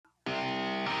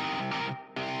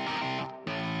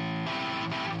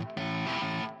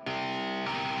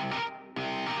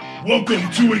Welcome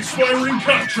to Expiring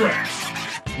Contracts.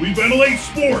 We ventilate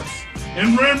sports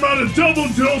and ram out a double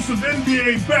dose of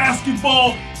NBA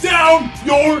basketball down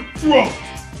your throat.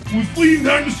 With fleeting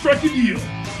time to strike a deal,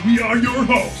 we are your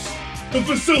hosts, the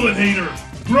facilitator,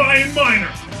 Brian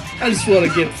Miner. I just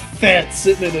want to get fat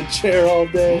sitting in a chair all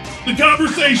day. The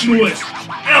conversationalist,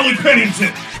 Alec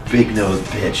Pennington. Big nose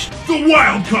bitch. The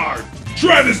wild card,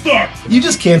 Travis Tharp. You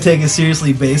just can't take it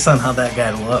seriously based on how that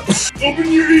guy looks.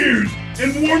 Open your ears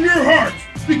and warm your hearts,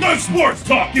 because sports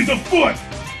talk is afoot.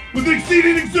 With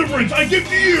exceeding exuberance, I give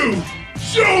to you,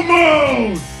 Show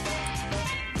Mode!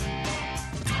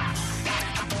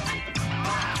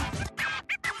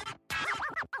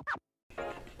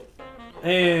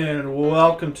 And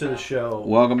welcome to the show.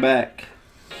 Welcome back.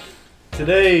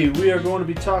 Today we are going to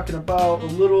be talking about a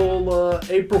little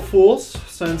April Fools,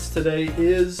 since today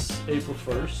is April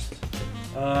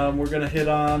 1st. We're going to hit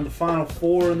on the Final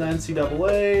Four in the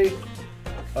NCAA.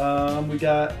 We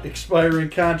got expiring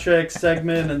contract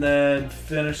segment, and then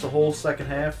finish the whole second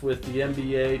half with the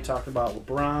NBA, talking about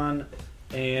LeBron,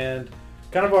 and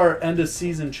kind of our end of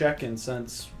season check-in,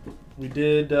 since we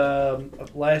did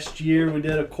last year, we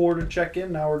did a quarter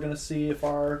check-in. Now we're going to see if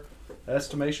our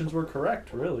estimations were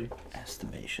correct, really.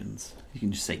 Estimations. You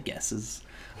can just say guesses.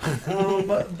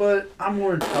 But I'm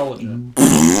more intelligent,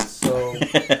 so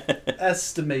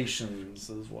estimations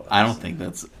is what I don't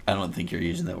think you're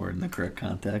using that word in the correct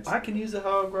context. I can use it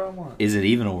however I want. Is it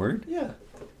even a word? Yeah.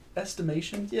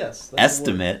 Estimations, yes. That's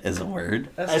Estimate is a word.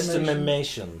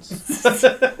 Estimations.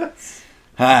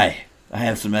 Hi, I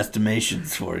have some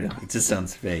estimations for you. It just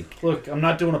sounds fake. Look, I'm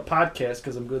not doing a podcast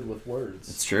because I'm good with words.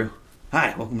 It's true.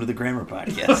 Hi, welcome to the Grammar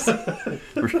Podcast.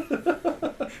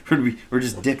 we're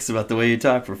just dicks about the way you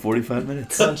talk for 45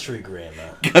 minutes. Country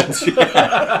grammar.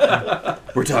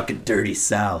 We're talking dirty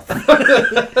South.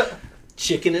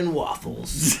 Chicken and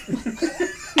waffles.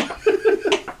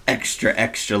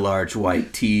 Extra large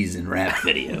white tees and rap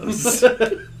videos.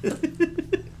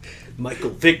 Michael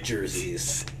Vick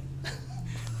jerseys.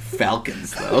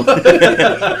 Falcons, though.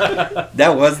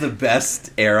 That was the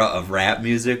best era of rap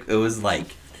music. It was like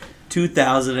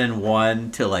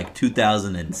 2001 to like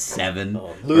 2007.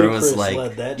 Oh, where it was Ludacris like,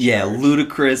 led that yeah, charge.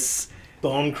 Ludacris.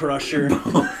 Bone Crusher.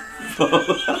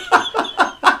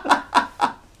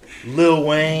 Lil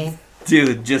Wayne.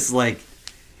 Dude, just like,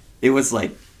 it was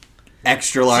like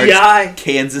extra large T.I.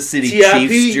 Kansas City T.I.P.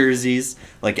 Chiefs jerseys.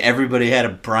 Like everybody had a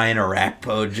Brian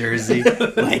Arakpo jersey,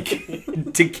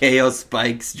 like Takeo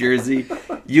Spikes jersey.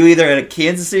 You either had a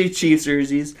Kansas City Chiefs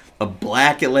jerseys, a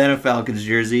black Atlanta Falcons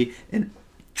jersey, and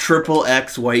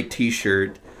XXX white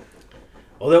T-shirt.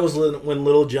 Oh, that was when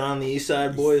Little John the East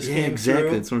Side Boys came exactly.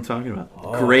 through? That's what I'm talking about.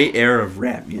 Oh. Great era of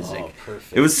rap music. Oh,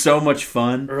 perfect. It was so much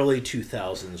fun. Early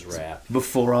 2000s rap.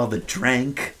 Before all the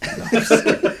drank.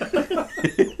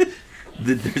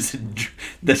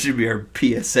 That should be our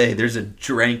PSA. There's a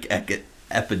drank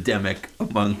epidemic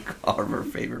among all of our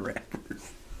favorite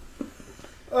rappers.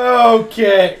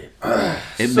 Okay.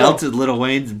 It melted Lil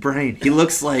Wayne's brain. He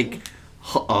looks like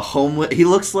a homeless. He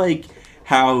looks like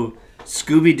how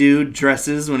Scooby-Doo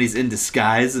dresses when he's in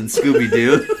disguise in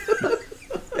Scooby-Doo.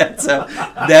 That's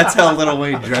how Lil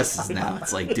Wayne dresses now.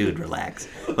 It's like, dude, relax.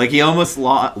 Like, he almost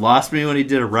lost me when he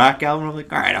did a rock album. I'm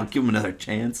like, all right, I'll give him another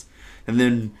chance. And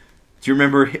then, do you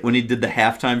remember when he did the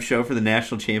halftime show for the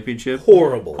national championship?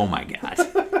 Horrible. Oh my god.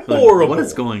 Horrible. What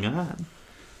is going on?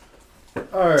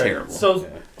 All right. Terrible. So,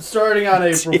 starting on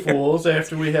April Fools,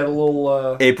 after we had a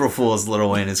little... April Fool's Lil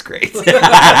Wayne is great.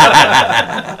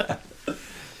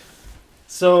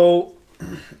 So,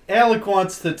 Alec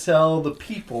wants to tell the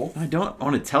people... I don't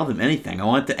want to tell them anything. I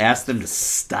want to ask them to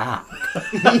stop.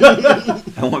 I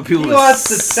want people He wants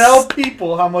to tell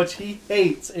people how much he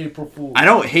hates April Fools. I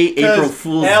don't hate April 'Cause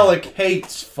Fool's. Alec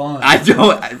hates fun. I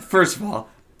don't. First of all,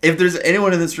 if there's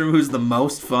anyone in this room who's the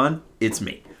most fun, it's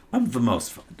me. I'm the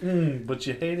most fun. But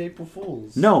you hate April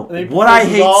Fools. No, And April what Fools I is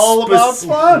hate all about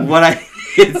fun.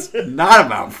 It's not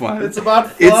about fun. It's about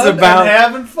fun It's about and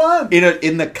having fun.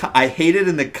 I hate it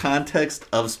in the context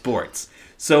of sports.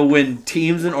 So when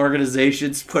teams and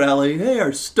organizations put out like, hey,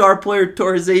 our star player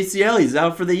tore his ACL, he's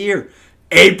out for the year.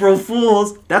 April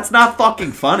Fools, that's not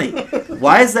fucking funny.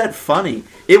 Why is that funny?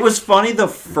 It was funny the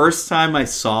first time I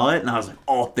saw it, and I was like,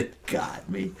 oh, they got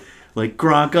me. Like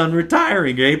Gronk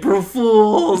retiring, April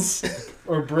Fools.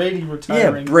 Or Brady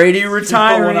retiring. Yeah, Brady He put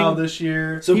retiring. one out this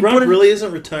year. So He Gronk put it- really isn't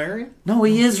retiring? No,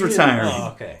 he is retiring.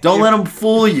 Oh, okay. Don't let him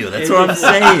fool you. That's what I'm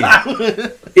saying.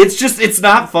 It's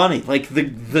not funny. Like the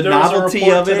There was a novelty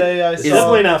report of it today I is saw.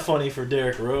 Definitely not funny for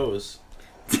Derrick Rose.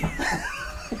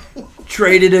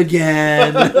 traded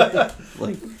again.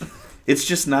 Like, it's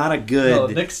just not a good. No,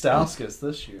 Nick Stauskas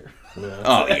this year.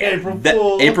 Oh yeah, April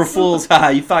Fools. April Fools. Ha!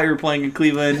 You thought you were playing in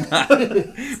Cleveland,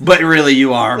 but really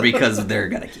you are because they're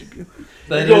gonna keep you.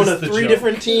 They're going to 3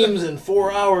 different teams in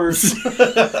 4 hours.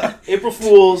 April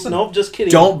Fools. Nope, just kidding.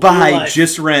 Don't buy,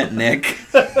 just rent, Nick.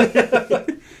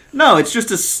 No, it's just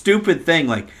a stupid thing.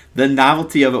 Like the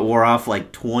novelty of it wore off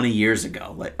like 20 years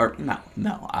ago. Like, or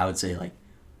no, I would say like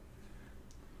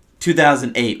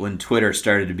 2008 when Twitter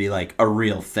started to be like a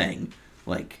real thing.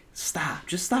 Like,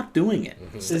 just stop doing it.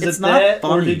 Is It's it not that,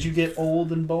 funny. or did you get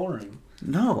old and boring?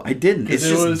 No, I didn't. It's Because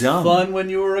it just was dumb. fun when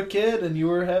you were a kid and you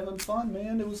were having fun,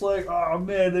 man. It was like, oh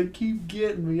man, they keep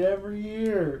getting me every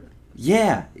year.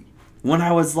 Yeah, when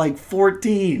I was like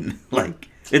 14, like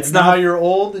it's And not. now you're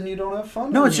old and you don't have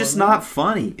fun. No, it's anymore, just man. not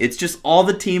funny. It's just all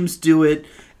the teams do it.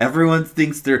 Everyone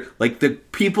thinks they're like the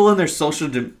people in their social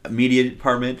media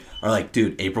department are like,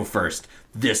 dude, April 1st.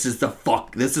 This is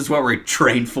This is what we're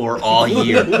trained for all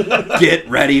year. Get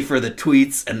ready for the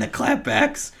tweets and the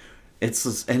clapbacks. It's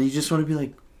just, and you just want to be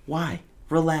like, why?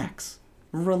 Relax.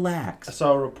 I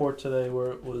saw a report today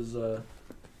where it was a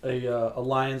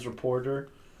Lions reporter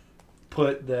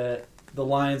put that the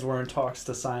Lions were in talks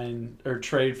to sign or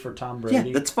trade for Tom Brady.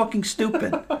 Yeah, that's fucking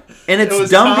stupid. And it's it was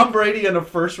dumb. Tom Brady and a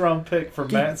first-round pick for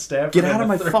Matt Stafford. Get out in of the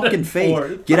my third fucking and face.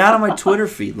 fourth. Get out of my Twitter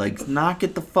feed. Like, knock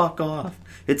it the fuck off.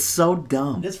 It's so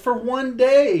dumb. It's for one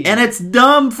day. And it's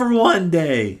dumb for one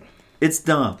day. It's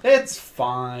dumb. It's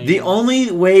fine. The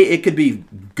only way it could be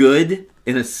good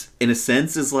in a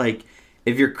sense is like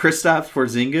if you're Kristaps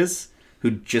Porzingis,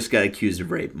 who just got accused of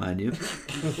rape, mind you.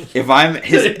 If I'm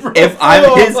his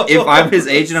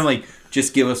agent, I'm like,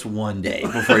 just give us one day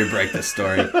before you break this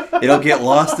story. It'll get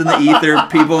lost in the ether.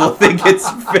 People will think it's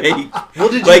fake. Well,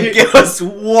 did you like, give us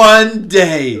one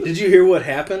day. Did you hear what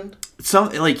happened?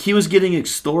 Like he was getting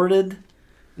extorted.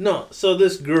 No. So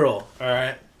this girl, all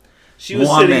right, she was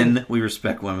Woman, sitting. we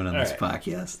respect women on this All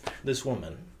podcast. This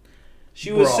woman,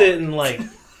 she was sitting like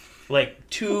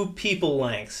 2 people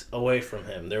lengths away from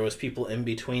him. There was people in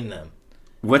between them.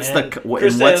 What's And in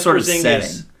what sort of Porzingis-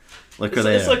 setting? Like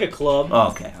It's like a club. Oh,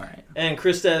 okay, all right. And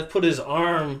Kristaps put his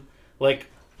arm like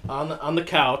on the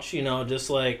couch, you know, just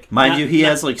like. Mind you, he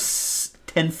has like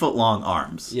 10-foot long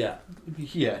arms. Yeah,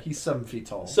 he's 7 feet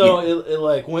tall. So it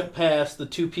like went past the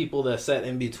 2 people that sat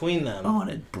in between them. Oh, and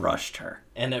it brushed her.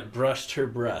 And it brushed her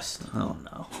breast. Oh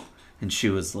no! And she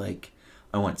was like,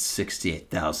 "I want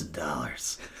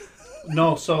 $68,000."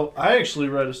 No, so I actually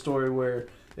read a story where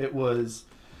it was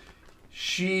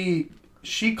she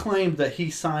claimed that he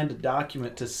signed a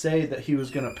document to say that he was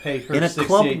going to pay her In a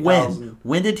club $68,000.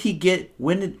 When did he get?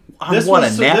 When did on This what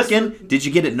was- a so this napkin? Did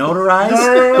you get it notarized?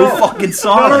 No. Who fucking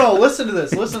saw it? No. Listen to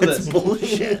this. Listen to That's this.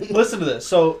 bullshit. Listen to this.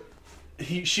 So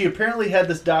she apparently had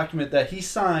this document that he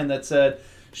signed that said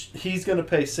he's going to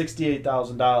pay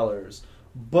 $68,000,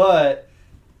 but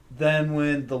then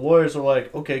when the lawyers were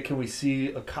like, "Okay, can we see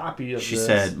a copy of She this?"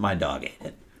 said, "My dog ate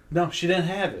it." No, she didn't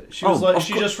have it. She Oh, was like, of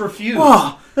she course. just refused.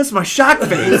 Oh, that's my shock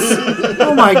face.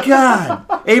 Oh my god.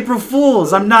 April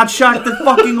Fools. I'm not shocked at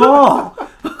fucking all.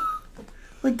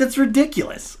 Like, that's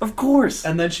ridiculous. Of course.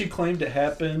 And then she claimed it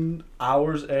happened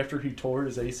hours after he tore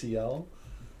his ACL.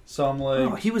 So I'm like,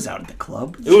 Oh, he was out at the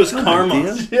club. It was No karma.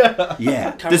 idea. yeah.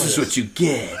 Yeah, Karma this is is- what you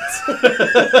get.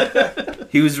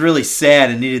 He was really sad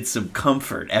and needed some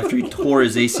comfort after he tore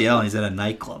his ACL and he's at a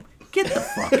nightclub. Get the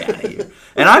fuck out of here.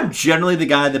 And I'm generally the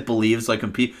guy that believes, like,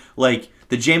 when people, like,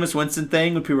 the Jameis Winston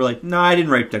thing, when people are like, "No, I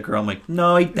didn't rape that girl." I'm like,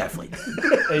 "No, he definitely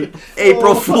did."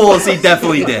 April Fools, he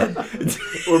definitely did.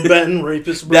 We're betting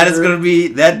rapist That is burger. gonna be,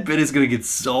 that bit is gonna get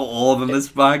so old on this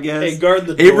podcast. Hey, guard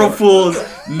the door. April Fools.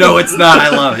 No, it's not. I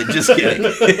love it. Just kidding.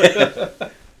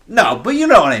 No, but you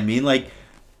know what I mean. Like,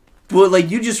 but like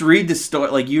you just read the story.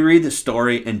 Like you read the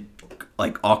story, and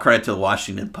like all credit to the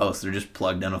Washington Post. They're just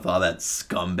plugged in with all that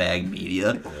scumbag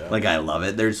media. Like I love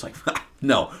it. They're just like,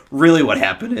 no, really, what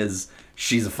happened is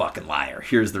she's a fucking liar.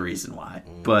 Here's the reason why.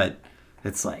 But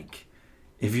it's like,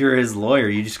 if you're his lawyer,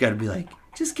 you just got to be like,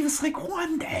 just give us like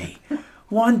one day.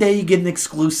 One day you get an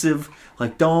exclusive.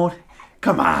 Like, don't.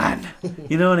 Come on.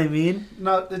 You know what I mean?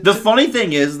 No, The funny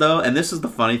thing is, though, and this is the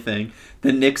funny thing,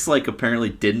 the Knicks, like, apparently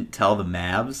didn't tell the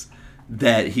Mavs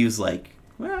that he was like,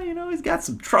 well, you know, he's got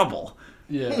some trouble.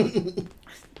 yeah.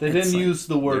 They didn't use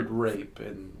the word rape.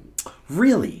 And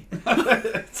Really?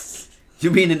 You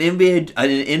mean an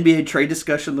NBA trade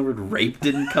discussion, the word rape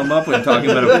didn't come up when talking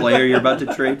about a player you're about to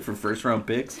trade for first-round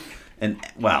picks? And,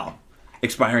 wow,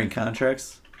 expiring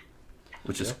contracts,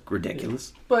 which is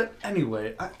ridiculous. But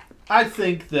anyway, I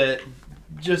think that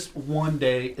just one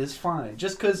day is fine.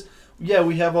 Just because, yeah,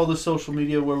 we have all the social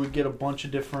media where we get a bunch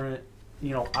of different,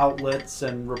 outlets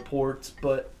and reports,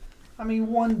 but I mean,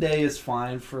 one day is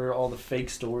fine for all the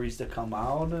fake stories to come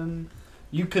out, and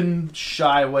you can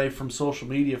shy away from social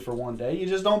media for one day. You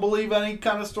just don't believe any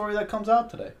kind of story that comes out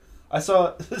today. I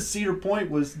saw Cedar Point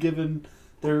was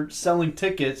they're selling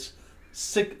tickets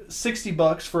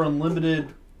 $60 for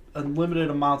unlimited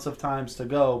amounts of times to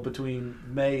go between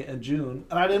May and June,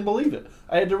 and I didn't believe it.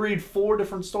 I had to read 4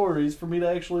 different stories for me to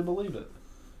actually believe it.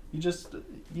 You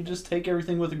just take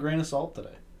everything with a grain of salt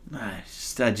today. I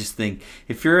just think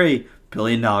if you're a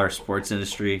billion-dollar sports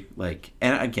industry, like,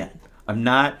 and again, I'm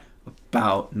not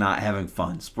about not having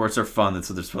fun. Sports are fun. That's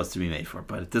what they're supposed to be made for.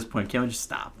 But at this point, can we just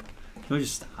stop?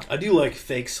 I do like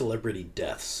fake celebrity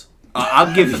deaths.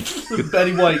 I'll give you.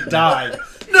 Betty White died.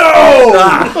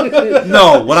 No!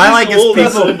 No, what I like is old,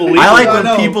 that's people. unbelievable. I like I when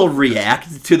know. people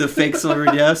react to the fake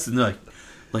celebrity deaths and they're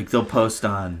like they'll post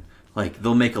on, like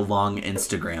they'll make a long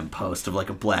Instagram post of like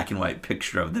a black and white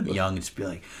picture of them young and just be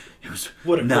like, it was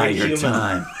What a not great your human.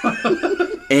 time.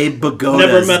 Abe Never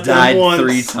Pagoda's met them died once.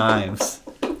 3 times.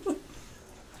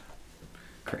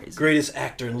 Crazy. Greatest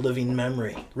actor in living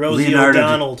memory. Rosie Leonardo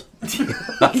O'Donnell.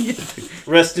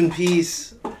 Rest in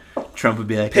peace. Trump would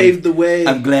be like, Paved the way.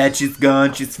 I'm glad she's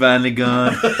gone. She's finally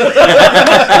gone.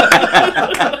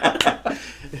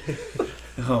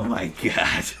 Oh my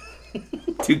god.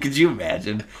 Dude, could you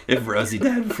imagine if Rosie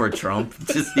died before Trump?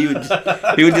 He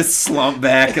would just slump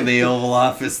back in the Oval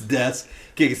Office desk,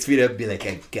 kick his feet up, and be like,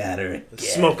 I got her again.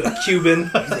 Smoke a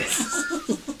Cuban.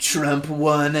 Trump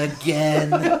won again.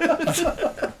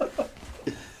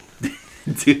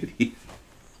 Dude,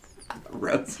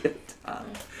 Rosie O'Donnell.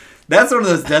 That's one of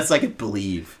those deaths I could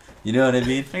believe. You know what I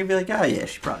mean? I could be like, oh yeah,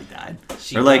 she probably died.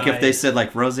 She or like died. if they said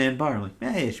like Roseanne Barr, I'm like,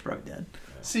 yeah, she probably dead.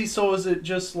 See, so is it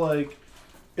just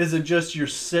you're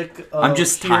sick of I'm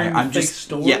just hearing tired. fake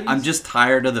stories? Yeah, I'm just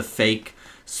tired of the fake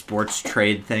sports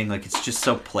trade thing. Like it's just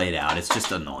so played out. It's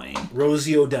just annoying.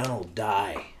 Rosie O'Donnell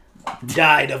died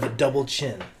of a double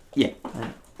chin. Yeah.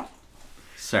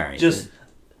 Sorry. Just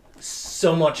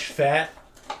so much fat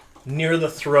near the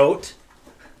throat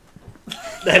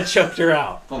that choked her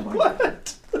out. oh my god.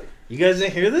 You guys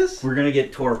didn't hear this? We're gonna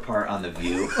get tore apart on The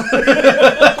View.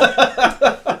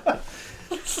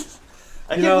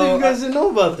 I can't believe you guys didn't know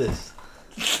about this.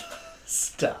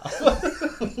 Stop.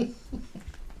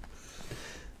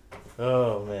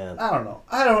 Oh man. I don't know.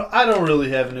 I don't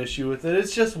really have an issue with it.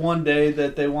 It's just one day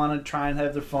that they want to try and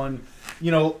have their fun.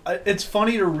 You know, it's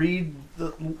funny to read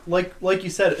like you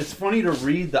said, it's funny to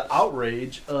read the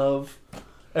outrage of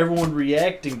everyone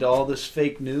reacting to all this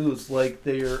fake news like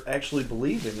they're actually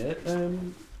believing it,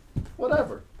 and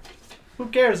whatever. Who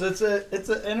cares? It's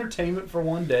an entertainment for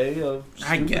one day of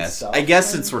I stupid guess. stuff. I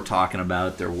guess since we're talking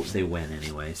about it, they win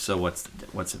anyway. So what's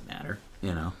it matter?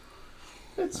 You know.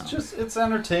 It's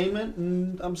entertainment,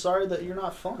 and I'm sorry that you're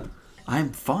not fun.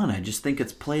 I'm fun. I just think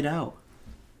it's played out.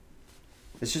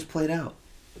 It's just played out.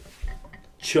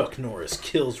 Chuck Norris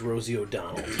kills Rosie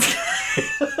O'Donnell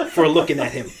for looking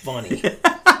at him funny.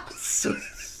 So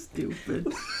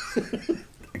stupid.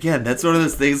 Again, that's one of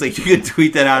those things, like, you could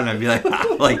tweet that out and I'd be like,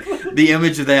 ah, like, the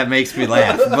image of that makes me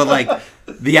laugh. But, like,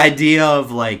 the idea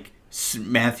of, like,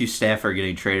 Matthew Stafford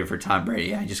getting traded for Tom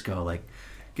Brady, I just go, like,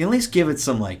 can at least give it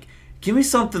some, like, give me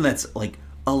something that's, like,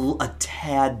 a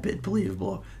tad bit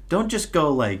believable. Don't just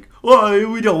go, like,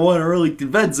 oh, we don't want to really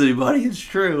convince anybody it's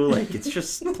true. Like, it's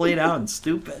just played out and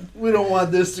stupid. We don't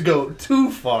want this to go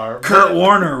too far. Kurt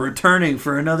Warner returning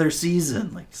for another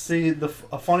season. Like, See, a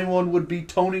funny one would be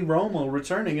Tony Romo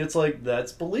returning. It's like,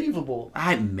 that's believable.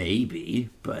 maybe,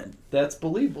 but That's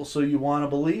believable, so you want to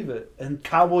believe it. And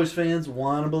Cowboys fans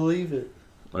want to believe it.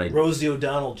 Rosie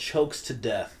O'Donnell chokes to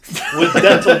death with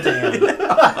dental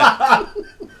dam.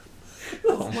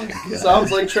 oh my god,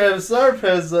 Sounds like Travis Sarp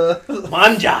has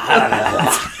Manja.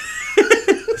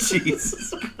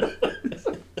 Jesus.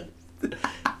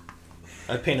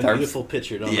 I paint a Sarp's- beautiful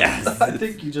picture, don't Yes. I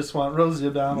think you just want Rosie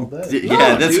O'Donnell dead.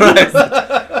 Yeah, that's dude. what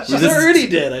I. She's This- already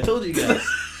dead. I told you guys.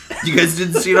 You guys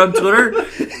didn't see it on Twitter?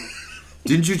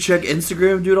 Didn't you check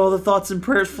Instagram, dude? All the thoughts and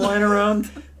prayers flying around.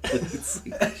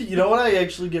 You know what I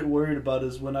actually get worried about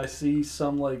is when I see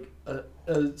some, like,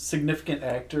 a significant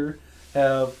actor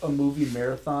have a movie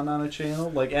marathon on a channel.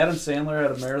 Like, Adam Sandler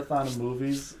had a marathon of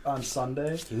movies on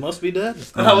Sunday. He must be dead.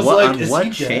 And I was what, like, on is what he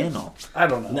dead? channel? I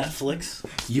don't know. Netflix.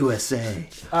 USA.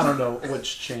 I don't know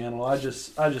which channel. I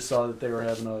just saw that they were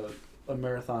having a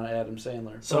marathon of Adam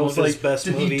Sandler. So Some I of was his like, best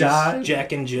did movies. he die?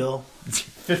 Jack and Jill.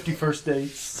 50 First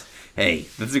Dates. Hey,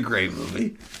 that's a great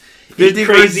movie. Eight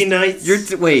Crazy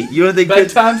Nights. Wait, you don't think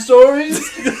Bedtime Stories?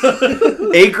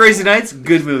 8 Crazy Nights?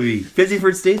 Good movie. 50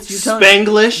 First Dates? You tell me?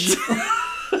 Spanglish.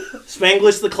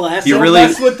 Spanglish the classic. You Don't really-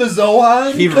 mess with the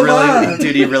Zohan. He Come really, on.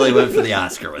 dude, he really went for the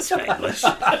Oscar with Spanglish.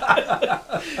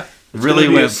 Really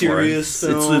gonna be a went for it. serious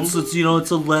film. It's you know,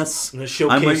 it's a less. I'm gonna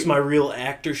showcase I'm a- my real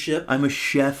actorship. I'm a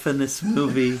chef in this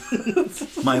movie.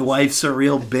 My wife's a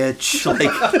real bitch.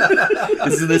 Like,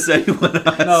 isn't this anyone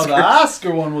Oscar? No, the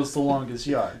Oscar one was the longest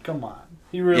yard. Come on.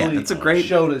 He really Yeah, that's a great.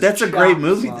 showed his That's a great chops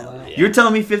movie, on though. that. You're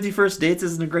telling me 50 First Dates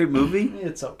isn't a great movie?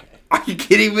 It's okay. Are you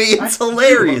kidding me? It's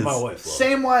hilarious. My wife loves it.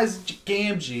 Samwise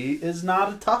Gamgee is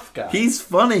not a tough guy. He's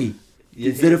funny.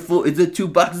 Is it Is it 2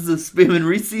 boxes of Spam and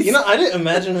Reese's? You know, I didn't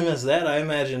imagine him as that. I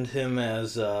imagined him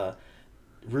as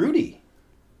Rudy.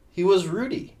 He was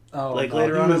Rudy. oh, like no,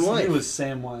 later he on was, in life. He was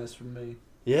Samwise for me.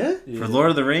 Yeah? For Lord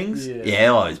of the Rings? Yeah. Yeah,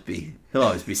 he'll always be. He'll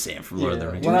always be Sam from Lord of the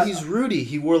Yeah. Rings. Dude, When I- he's Rudy.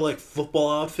 He wore like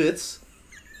football outfits.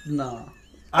 No.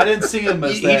 I didn't see him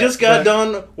as He that. just got but-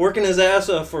 done working his ass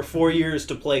off for 4 years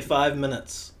to play 5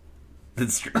 minutes.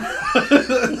 That's true.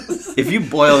 If you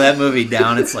boil that movie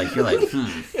down, it's like you're like,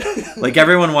 like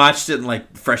everyone watched it in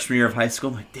like freshman year of high school.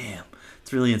 I'm like, damn,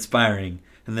 it's really inspiring.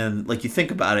 And then like you think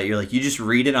about it, you're like, you just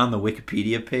read it on the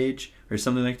Wikipedia page or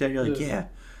something like that. You're like, yeah,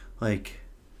 like,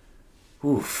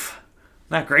 oof,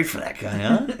 not great for that guy,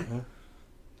 huh?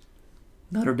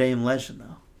 Notre Dame legend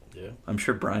though. Yeah. I'm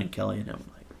sure Brian Kelly and him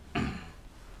like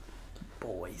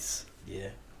boys. Yeah.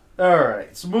 All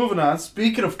right. So moving on.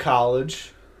 Speaking of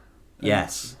college.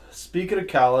 Yes, Speaking of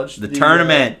college. the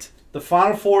tournament. The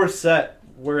Final Four is set.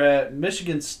 We're at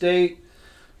Michigan State,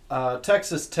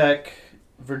 Texas Tech,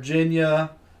 Virginia,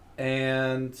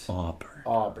 and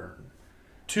Auburn.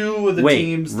 Two of the Wait,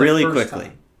 teams. The really first quickly.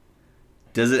 time.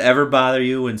 Does it ever bother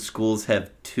you when schools have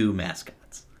 2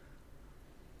 mascots?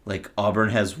 Like Auburn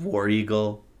has War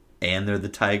Eagle and they're the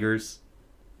Tigers?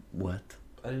 What?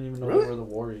 I didn't even know Really? they were the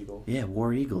War Eagle. Yeah,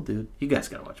 War Eagle, dude. You guys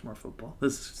gotta watch more football.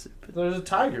 This is stupid. They're the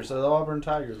Tigers. They're the Auburn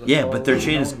Tigers. That's Yeah, all but their they're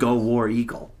chain is known Go as. War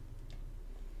Eagle.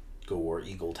 Go War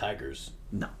Eagle Tigers.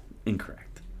 No,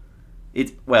 incorrect.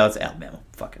 It's Alabama.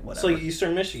 Fuck it, It's whatever. like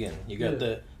Eastern Michigan. You got Yeah.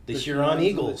 the The Huron Hurons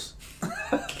Eagles.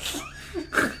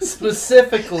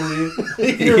 Specifically,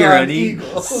 Huron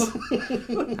Eagles.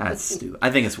 That's stupid.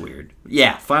 I think it's weird.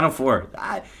 Yeah, Final Four.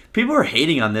 People are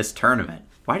hating on this tournament.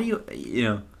 Why do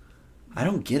you I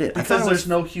don't get it. I thought Because it there's was,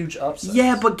 no huge upsets.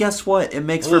 yeah, but guess what? It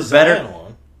makes Well, for the better. Zion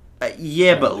one.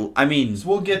 Yeah, but I mean, So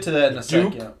we'll get to that in a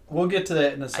Duke? second. We'll get to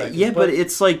that in a second. yeah, but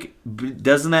it's like,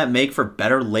 doesn't that make for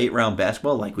better late round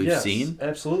basketball like we've yes, seen?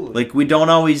 absolutely. Like we don't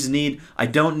always need. I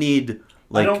don't need.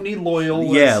 Like, I don't need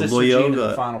Loyola. yeah, and Sister Jean in the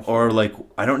Loyola, Final Four. or like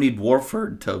I don't need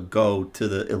Warford to go to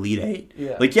the Elite Eight.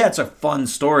 Yeah. Like yeah, it's a fun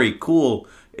story, cool.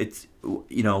 It's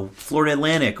Florida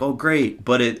Atlantic, oh great,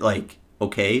 but it like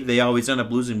okay, they always end up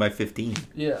losing by 15.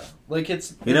 Yeah, like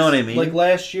it's You know what I mean? Like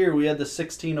last year, we had the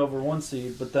 16 over 1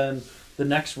 seed, but then the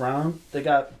next round they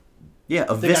got Yeah,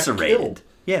 got eviscerated. killed.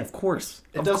 Yeah, of course.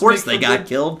 It Of does course make they for got good-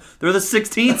 killed. They're the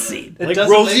 16th seed. It Like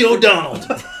doesn't Rosie make for-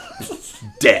 O'Donnell.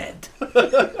 Dead.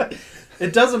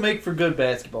 It doesn't make for good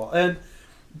basketball, and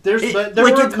there's It, there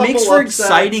like were a it couple makes for upsets.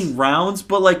 exciting rounds,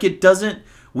 but like it doesn't.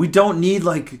 We don't need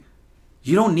like.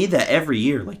 You don't need that every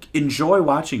year. Like enjoy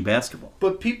watching basketball.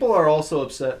 But people are also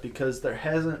upset because there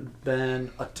hasn't been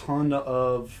a ton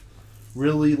of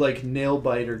really like nail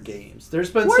biter games. There's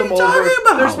been What are some you talking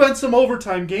about? There's been some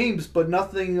overtime games, but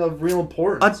nothing of real A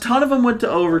importance. ton of them went to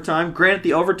overtime. Granted,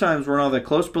 the overtimes weren't all that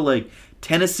close, but like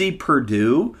Tennessee,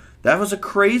 Purdue, that was a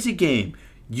crazy game.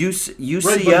 UCF,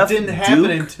 Right, but it didn't happen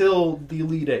Duke. until the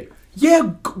Elite Eight.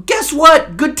 Yeah, guess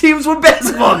what? Good teams win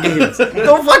basketball games.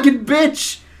 Don't fucking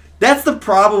bitch. That's the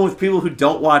problem with people who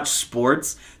don't watch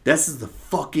sports. This is the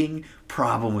fucking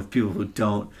problem with people who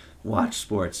don't watch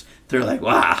sports. They're like,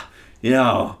 wow,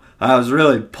 I was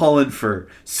really pulling for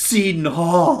Seton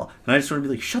Hall. And I just want to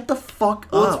be like, shut the fuck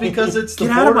Well, up. it's because it's the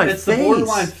Get out of my it's the face.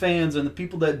 borderline fans and the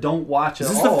people that don't watch Is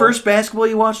at this all. the first basketball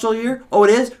you watched all year? Oh, it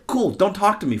is? Cool. Don't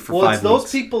talk to me for Well, 5 it's those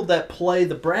weeks. people that play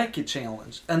the bracket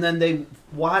challenge and then they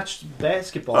watch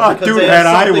basketball. Oh, because dude they had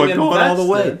have something Iowa going all the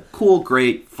way. invested. Cool,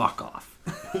 great, fuck off.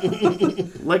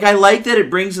 Like I like that it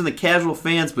brings in the casual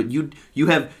fans, but you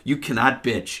cannot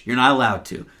bitch. You're not allowed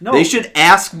to. No. They should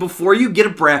ask before you get a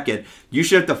bracket. You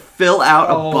should have to fill out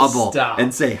a Oh, bubble stop.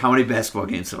 and say how many basketball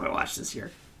games have I watched this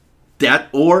year. That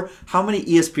or how many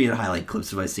ESPN highlight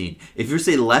clips have I seen? If you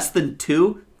say less than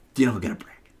 2, you don't get a bracket.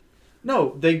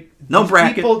 No, No these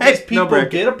bracket. People, Hey, these people no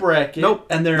bracket. get a bracket. Nope.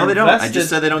 And they're No, they don't. I invested just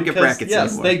said they don't get because- brackets yes,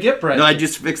 anymore. they get brackets. No, I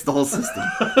just fixed the whole system.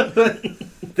 but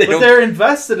they're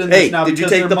invested in this Hey, now did you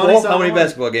because take their the money's poll? How on many the line.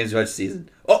 basketball games you watched this season?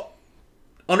 Oh,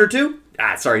 under 2?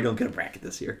 Sorry, you don't get a bracket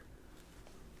this year.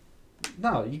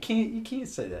 No, you can't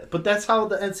say that. But that's how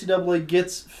the NCAA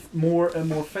gets more and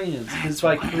more fans is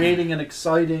by creating an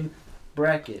exciting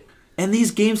bracket. And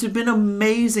these games have been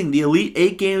amazing. The Elite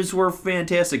 8 games were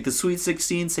fantastic. The Sweet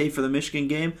 16, save for the Michigan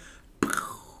game,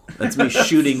 that's me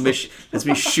shooting that's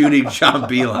me shooting John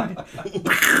Beeline.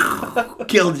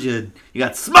 Killed you. You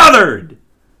got smothered.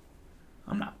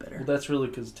 I'm not bitter. Well, that's really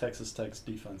because Texas Tech's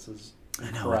defense is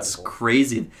incredible. I know, it's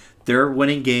crazy. They're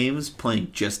winning games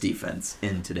playing just defense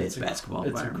in today's basketball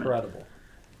environment. It's incredible.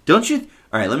 Don't you?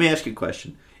 All right, let me ask you a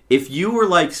question. If you were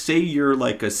like, say you're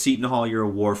like a Seton Hall, you're a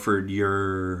Warford,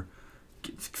 you're...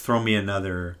 Throw me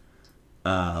another...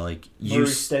 like Murray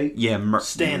State? Yeah,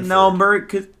 Stanford. No,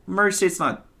 Murray State's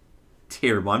not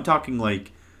terrible. I'm talking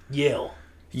like... Yale.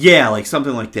 Yeah, like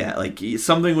something like that. Like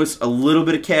something with a little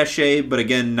bit of cachet, but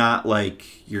again, not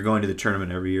like you're going to the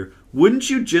tournament every year. Wouldn't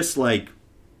you just like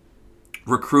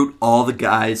recruit all the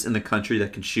guys in the country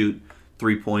that can shoot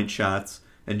 3-point shots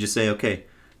and just say, okay,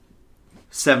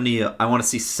 70. I want to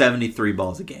see 73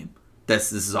 balls a game.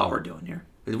 This is all we're doing here.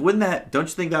 Wouldn't that? Don't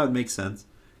you think that would make sense?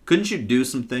 Couldn't you do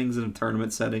some things in a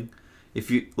tournament setting? If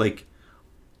you like,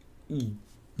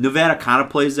 Nevada kind of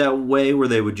plays that way where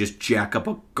they would just jack up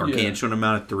a gargantuan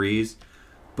amount of threes.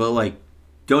 But like,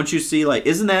 don't you see like,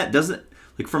 doesn't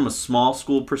like from a small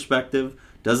school perspective,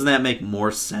 doesn't that make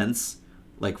more sense?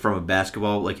 Like from a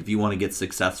basketball, like if you want to get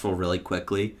successful really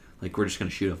quickly, like we're just gonna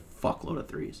shoot a fuckload of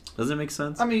threes. Doesn't it make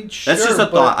sense? I mean, sure, that's just a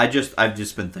thought. I've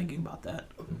just been thinking about that.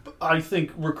 I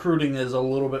think recruiting is a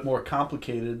little bit more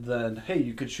complicated than, hey,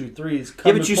 you could shoot threes.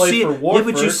 Yeah, but you see it. Yeah,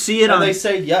 but you see it and on. they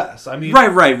say yes. I mean,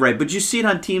 right. But you see it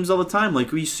on teams all the time.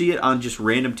 Like we see it on just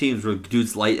random teams where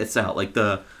dudes light it's out. Like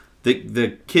the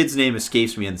kid's name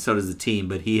escapes me, and so does the team.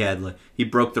 But he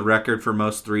broke the record for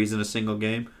most threes in a single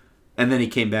game, and then he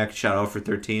came back and shot 0 for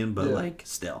 13. But like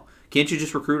still, can't you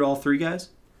just recruit all three guys?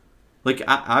 Like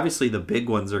obviously the big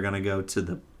ones are gonna go to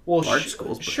the large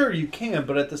schools. But. Sure, you can,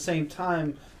 but at the same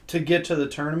time, to get to the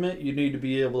tournament, you need to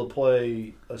be able to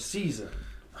play a season,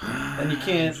 and you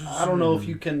can't. I don't know if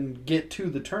you can get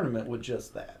to the tournament with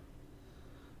just that.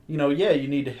 You know, you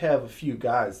need to have a few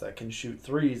guys that can shoot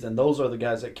threes, and those are the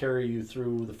guys that carry you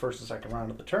through the first and second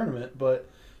round of the tournament. But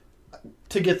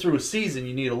to get through a season,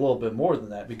 you need a little bit more than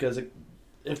that because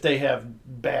if they have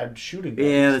bad shooting guys.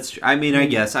 Yeah, that's true. I mean, I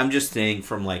guess I'm just saying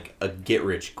from like a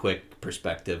get-rich-quick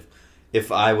perspective.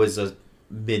 If I was a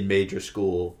mid-major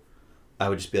school, I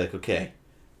would just be like, okay,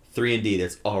 3-and-D,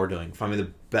 that's all we're doing. Find me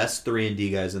the best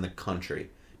 3-and-D guys in the country.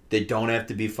 They don't have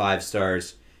to be 5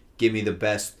 stars. Give me the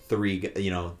best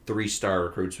 3-star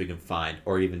recruits we can find,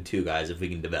 or even 2 guys if we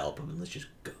can develop them, and let's just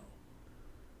go.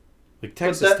 Like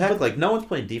Texas Tech, like no one's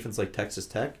playing defense like Texas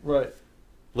Tech. Right.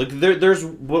 Like there's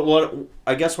what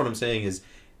I guess what I'm saying is,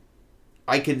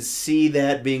 I can see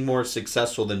that being more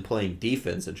successful than playing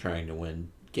defense and trying to win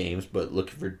games, but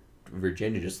look for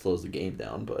Virginia just slows the game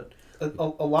down. But a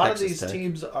lot Texas of these Tech.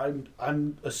 teams,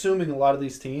 I'm assuming a lot of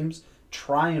these teams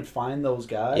try and find those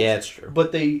guys. Yeah, it's true.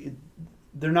 But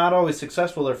they're not always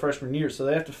successful their freshman year, so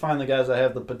they have to find the guys that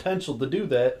have the potential to do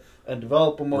that and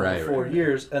develop them over 4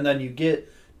 years, and then you get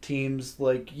teams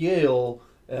like Yale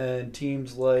and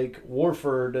teams like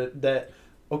Warford that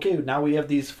okay, now we have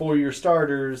these 4-year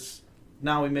starters.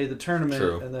 Now we made the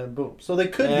tournament, and then boom. So they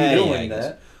could be doing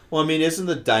that. Well, I mean, isn't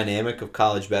the dynamic of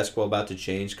college basketball about to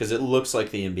change? Because it looks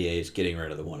like the NBA is getting rid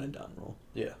of the one-and-done rule.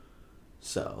 Yeah.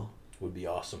 So. Would be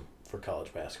awesome for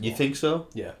college basketball. You think so?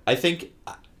 Yeah. I think...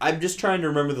 I'm just trying to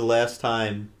remember the last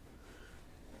time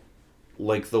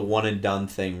like the one-and-done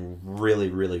thing really,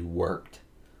 really worked.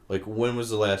 Like, when was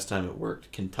the last time it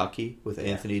worked? Kentucky with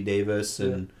Anthony Davis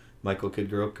and Michael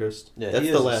Kidd-Gilchrist? Yeah,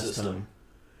 that's the last time.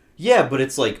 Yeah, but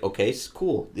it's like, okay, it's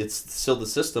cool. It's still the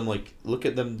system. Like, look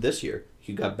at them this year.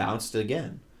 You got bounced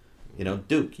again. You know,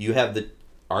 Duke, you have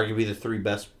arguably the 3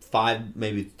 best, 5,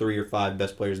 maybe 3 or 5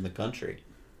 best players in the country.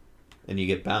 And you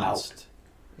get bounced.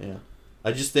 Yeah.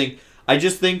 I just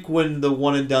think when the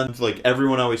one and done, like,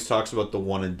 everyone always talks about the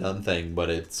one and done thing,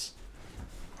 but it's,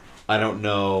 I don't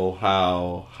know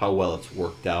how well it's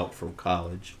worked out from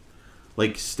college.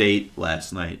 Like, State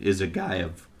last night is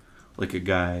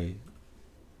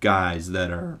guys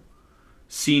that are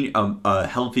a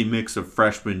healthy mix of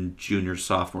freshmen, juniors,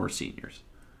 sophomores, seniors.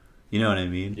 You know what I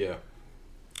mean? Yeah.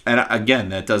 And again,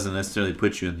 that doesn't necessarily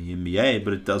put you in the NBA,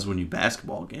 but it does win you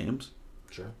basketball games.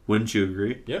 Sure. Wouldn't you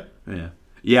agree? Yeah. Yeah.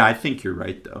 Yeah, I think you're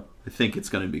right, though. I think it's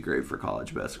going to be great for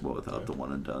college basketball without the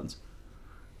one-and-dones.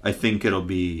 I think it'll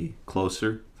be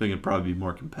closer. I think it'll probably be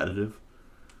more competitive.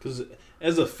 Because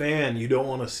as a fan, you don't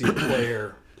want to see a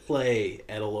player play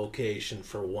at a location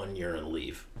for 1 year and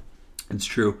leave. It's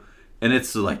true. And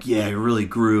it's like, yeah, he really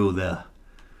grew the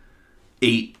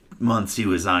 8 months he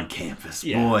was on campus.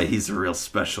 Yeah. Boy, he's a real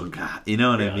special guy. You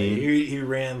know what I mean? He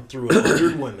ran through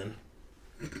 100 women.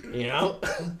 You know?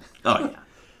 Oh yeah.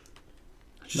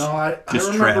 No, I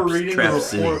just remember traps, reading Trap a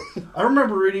City. report. I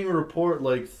remember reading a report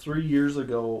like 3 years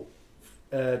ago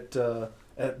at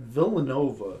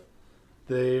Villanova.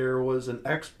 There was an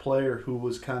ex-player who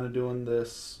was kind of doing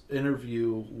this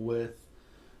interview with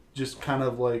just kind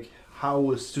of like how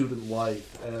was student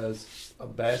life as a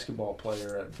basketball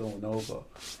player at Villanova.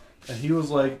 And he was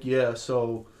like, yeah,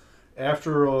 so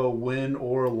after a win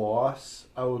or a loss,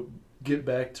 I would get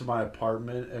back to my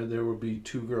apartment and there would be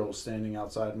two girls standing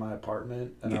outside my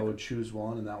apartment and I would choose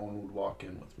one and that one would walk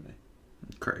in with me.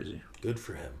 Crazy. Good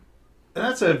for him. And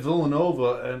that's at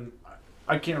Villanova, and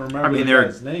I can't remember the they're-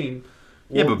 guy's name.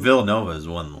 Yeah, Well, but Villanova has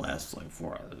won the last like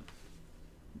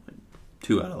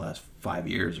 2 out of the last 5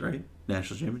 years, right?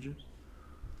 National championships.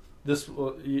 This,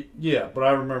 yeah, but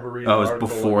I remember reading. Oh, it an was article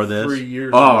before like this? 3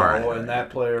 years Oh, ago, right. and that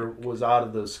player was out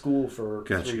of the school for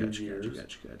Gotcha, 3 gotcha, years.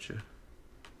 gotcha.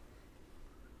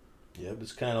 Yep,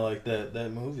 it's kind of like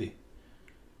that movie.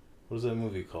 What is that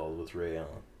movie called with Ray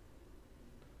Allen?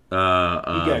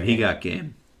 He got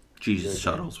game. Jesus He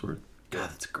got game. Shuttlesworth. God,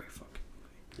 that's a great fucking.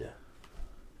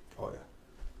 Oh yeah.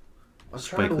 I was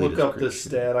Spike trying to Lee look does up great this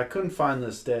shit. stat. I couldn't find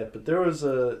this stat, but there's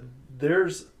It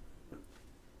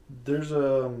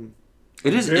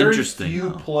is very interesting. few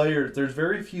though. players. There's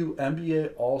very few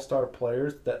NBA All-Star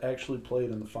players that actually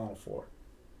played in the Final Four.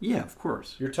 Yeah, of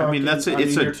course. You're talking.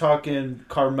 You're talking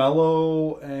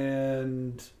Carmelo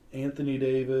and Anthony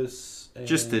Davis. And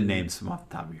just to name some off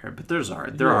the top of your head, but there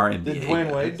are Did NBA Dwayne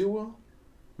guys. Wade do well?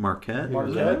 Marquette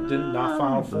did not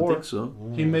Final I Four. don't think so.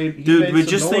 He made. Dude, made but some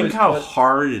just think noise, how but-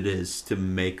 hard it is to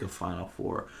make a Final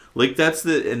Four. Like that's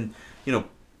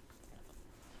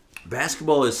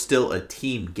basketball is still a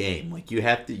team game. Like you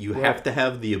have to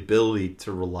have the ability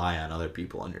to rely on other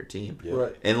people on your team. Yeah.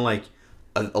 Right. And like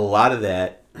a lot of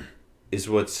that is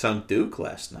what sunk Duke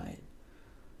last night.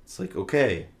 It's like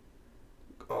okay,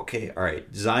 all right,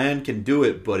 Zion can do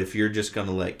it, but if you're just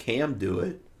gonna let Cam do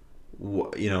it,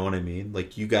 you know what I mean?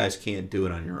 Like you guys can't do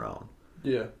it on your own.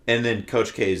 Yeah. And then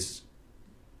Coach K's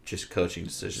just coaching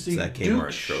decisions See, that came were Duke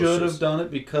atrocious. should have done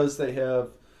it because they have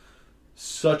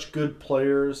such good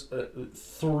players.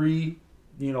 3,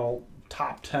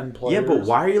 top 10 players. Yeah, but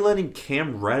why are you letting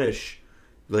Cam Reddish?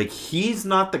 Like he's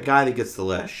not the guy that gets the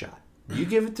last shot. You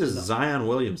give it to Zion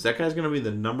Williams. That guy's gonna be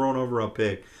the number 1 overall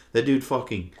pick. That dude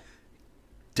fucking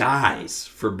dies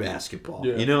for basketball.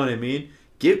 Yeah. You know what I mean?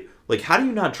 How do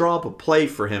you not draw up a play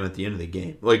for him at the end of the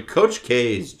game? Like Coach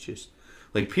K is just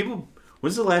like people.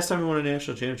 When's the last time he won a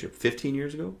national championship? 15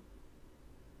 years ago?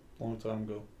 Long time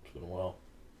ago. It's been a while.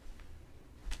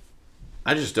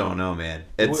 I just don't know, man.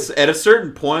 It's at a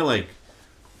certain point, like,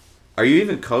 are you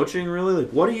even coaching really?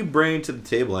 Like, what are you bringing to the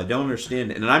table? I don't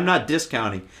understand it, and I'm not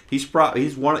discounting. He's probably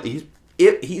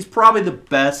the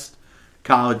best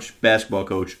college basketball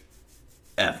coach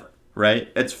ever, right?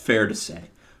 It's fair to say,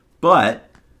 but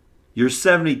you're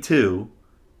 72.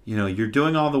 You know, you're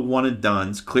doing all the one and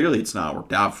dones. Clearly, it's not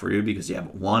worked out for you because you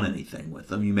haven't won anything with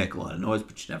them. You make a lot of noise,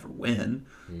 but you never win.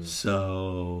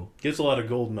 So Gets a lot of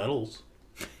gold medals.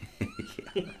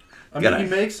 I Gotta- mean,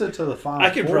 he makes it to the Final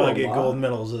I could Four probably a get lot. gold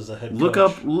medals as a head look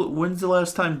coach. up. When's the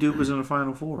last time Duke was in a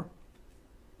Final Four?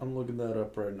 I'm looking that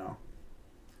up right now.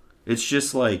 It's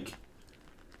just like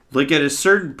at a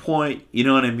certain point, you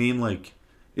know what I mean? Like,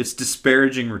 it's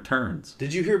disparaging returns.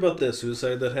 Did you hear about the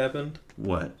suicide that happened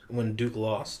What? when Duke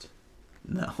lost?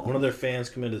 No. One of their fans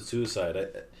committed suicide.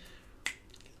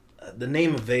 The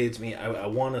name evades me. I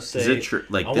want to say. Is it true?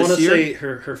 Like I this want to year? say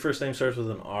her first name starts with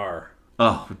an R.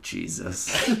 Oh, Jesus.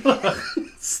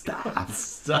 Stop.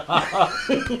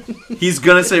 He's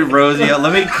going to say Rosie.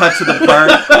 Let me cut to the part.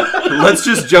 Let's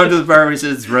just jump to the part where he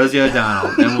says Rosie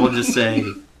O'Donnell. And we'll just say,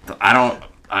 I don't.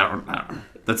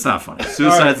 That's not funny.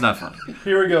 Suicide's not funny.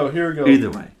 Here we go. Either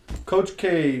way. Coach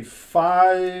K,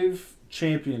 5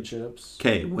 championships.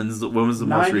 Okay, when was the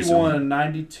most recent 91, one?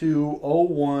 92,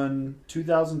 01,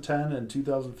 2010, and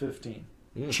 2015.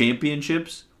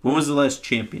 Championships? When was the last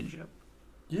championship?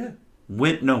 Yeah,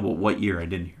 No, but what year? I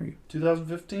didn't hear you.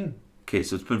 2015. Okay,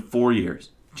 so it's been 4 years.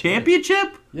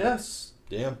 Championship? Yes.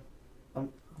 Damn.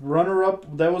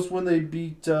 Runner-up, that was when they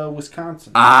beat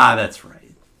Wisconsin. Ah, that's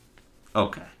right.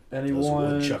 Okay. And he Those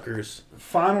won woodchuckers.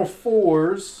 Final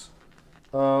Fours.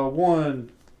 1,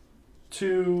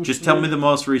 2, Just tell me the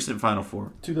most recent Final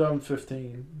Four.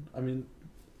 2015. I mean,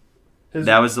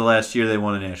 That was the last year they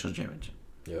won a national championship.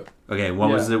 Yep. Okay, what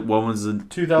was the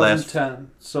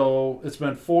 2010. So it's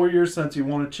been 4 years since he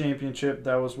won a championship.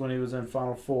 That was when he was in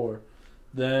Final Four.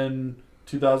 Then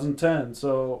 2010.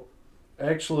 So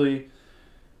actually,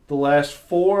 the last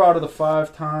 4 out of the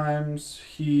 5 times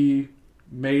he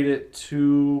made it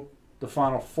to the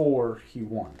Final Four he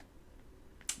won.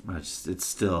 It's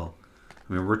still,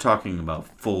 I mean, we're talking about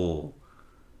full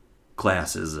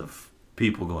classes of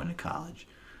people going to college.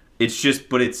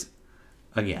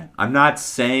 Again, I'm not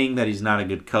saying that he's not a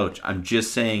good coach. I'm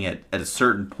just saying at a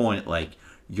certain point, like,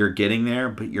 you're getting there,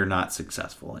 but you're not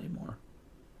successful anymore.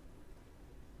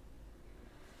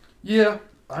 Yeah,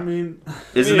 I mean,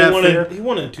 Isn't that fair? He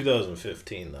won in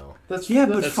 2015, though. That's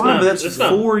fine, but that's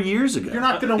 4 years ago. You're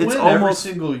not going to It's win every almost-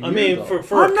 single year. I mean, though.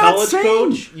 for I'm a not college saying-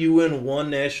 coach, you win one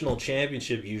national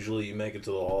championship. Usually, you make it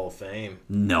to the Hall of Fame.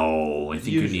 No, I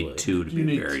think you Usually. need 2 to You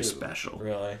be need very 2. special.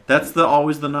 Really? That's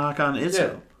always the knock on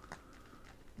Izzo.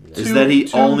 Is 2 that he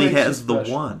 2 only makes has it the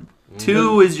special. 1.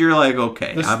 2 is you're like,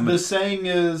 okay, The saying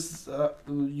is,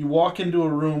 you walk into a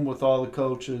room with all the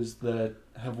coaches that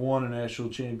have won a national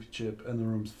championship, and the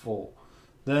room's full.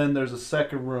 Then there's a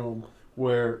second room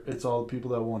where it's all the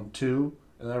people that won 2,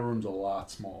 and that room's a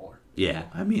lot smaller. yeah,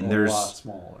 I mean, A lot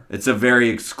smaller. it's a very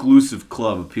exclusive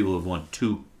club of people who have won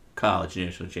 2 college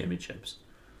national championships.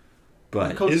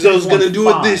 But Coach Izzo's K's going to won do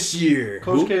it 5. this year.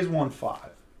 Coach K's won 5.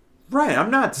 right,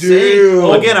 I'm not Damn.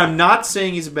 saying again. I'm not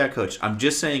saying he's a bad coach. I'm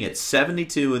just saying at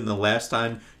 72, and the last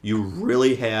time you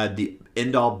really had the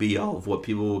end all be all of what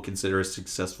people would consider a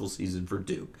successful season for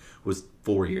Duke was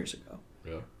 4 years ago.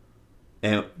 Yeah.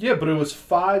 And Yeah, but it was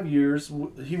 5 years.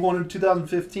 He won in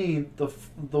 2015.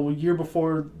 The year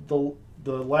before the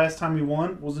last time he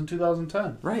won was in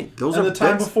 2010. right, And the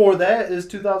time before that is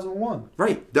 2001.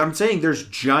 right. I'm saying there's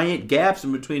giant gaps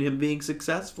in between him being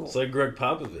successful. It's like Greg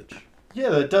Popovich. Yeah,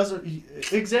 that doesn't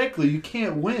exactly. You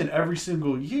can't win every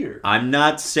single year. I'm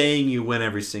not saying you win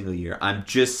every single year. I'm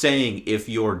just saying if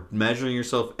you're measuring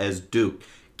yourself as Duke,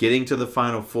 getting to the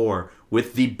Final Four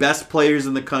with the best players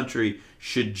in the country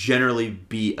should generally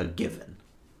be a given.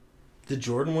 Did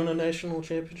Jordan win a national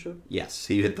championship? Yes,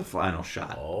 he hit the final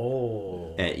shot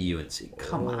Oh. at UNC.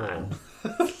 Come on.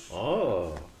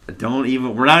 Oh.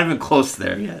 We're not even close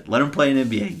there yet. Let him play an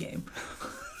NBA game.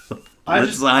 I Let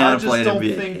just Zion play an don't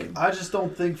NBA think game. I just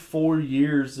don't think 4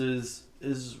 years is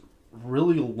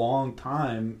really a long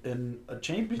time in a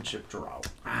championship drought.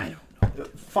 I don't know.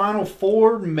 Final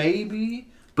Four, maybe.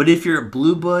 But if you're a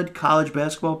blue blood college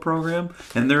basketball program,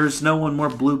 and there's no one more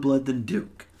blue blood than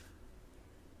Duke.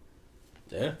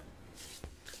 Yeah.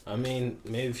 I mean,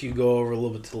 maybe if you go over a little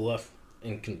bit to the left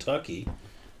in Kentucky,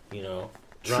 you know,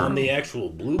 around True. the actual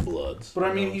blue bloods. But I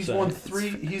you mean, know he's what I'm won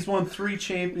saying? 3. He's won 3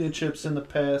 championships in the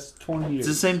past 20 years.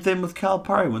 It's the same thing with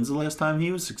Calipari. When's the last time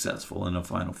he was successful in a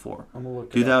Final Four? I'm gonna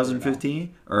look it up right now.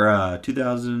 2015 or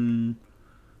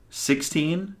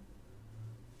 2016?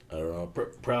 I don't know.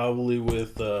 Probably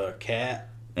with Cat.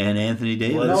 And Anthony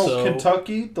Davis. What? No, So-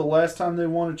 Kentucky. The last time they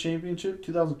won a championship,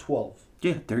 2012.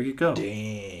 Yeah, there you go.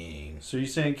 Dang. So you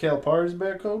saying Calipari's a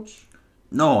bad coach?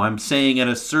 No, I'm saying at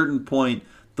a certain point,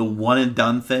 the one and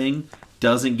done thing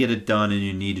doesn't get it done, and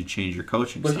you need to change your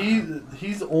coaching But style.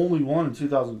 he's only won in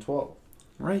 2012.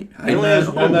 Right. He only has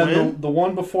one And then win? the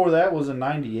one before that was in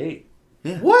 98.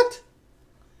 Yeah. What?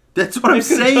 That's what I'm In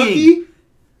saying.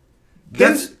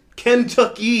 Kentucky?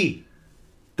 Kentucky.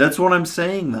 That's what I'm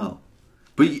saying, though.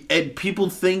 But and people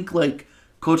think like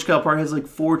Coach Calipari has like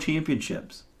 4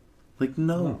 championships. Like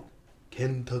no.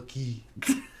 Kentucky.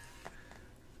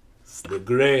 The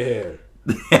gray hair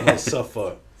will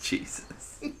suffer.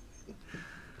 Jesus.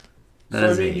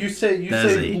 So I mean, you say that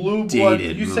is a blue blood.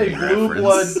 dated You say movie blue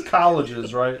reference. blood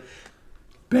colleges, right?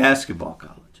 Basketball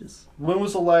colleges. When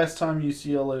was the last time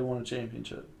UCLA won a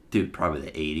championship? Dude, probably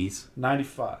the 80s.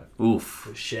 95. Oof.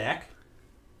 Shaq?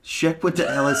 Sheck went to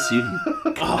LSU.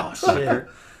 Oh, shit.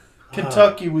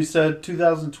 Kentucky, we said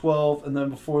 2012, and then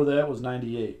before that was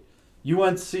 98.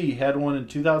 UNC had one in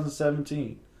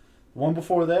 2017. One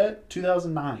before that,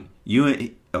 2009.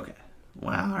 Okay.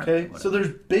 Wow. all right, Okay, whatever. so there's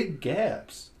big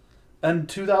gaps. And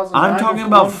 2009. I'm talking one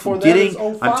about before that getting. is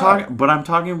 05. I'm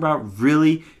talking about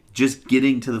really just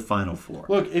getting to the Final Four.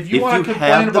 Look, if you want to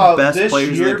complain have the about best this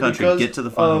players year in the country, because get to the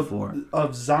Final of, Four.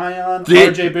 of Zion, Thi-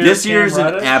 RJ Barrett, this year is Cam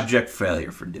an Reddish, abject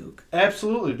failure for Duke.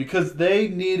 absolutely, because they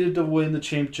needed to win the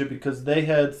championship because they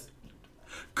had.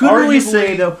 Couldn't we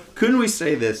Arguably-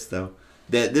 say this though?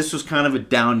 That this was kind of a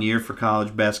down year for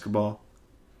college basketball.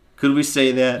 Could we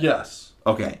say that? Yes.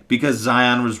 Okay, because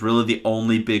Zion was really the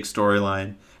only big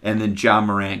storyline, and then Ja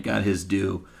Morant got his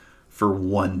due for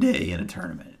one day in a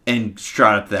tournament. And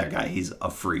shout out to that guy. He's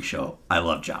a freak show. I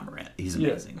love Ja Morant. He's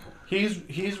amazing.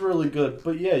 He's really good.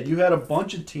 But yeah, you had a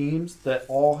bunch of teams that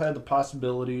all had the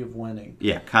possibility of winning.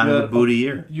 Yeah, kind of a booty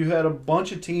year. You had a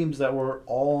bunch of teams that were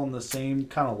all on the same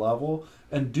kind of level,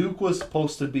 and Duke was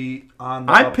supposed to be on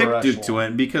the I upper picked Duke echelon. to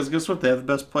win because guess what? They have the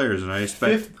best players, and I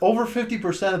expect. Over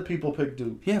 50% of people picked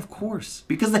Duke. Yeah, of course,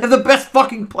 because they have the best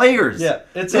fucking players. Yeah,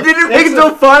 they didn't make it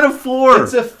to the Final Four.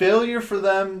 It's a failure for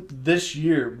them this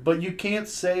year, but you can't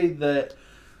say that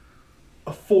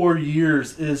 4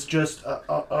 years is just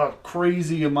a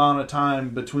crazy amount of time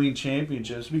between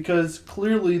championships because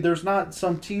clearly there's not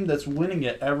some team that's winning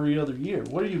it every other year.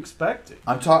 What are you expecting?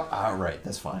 I'm talking. All right,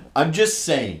 that's fine. I'm just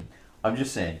saying.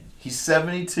 He's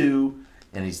 72,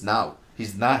 and he's not.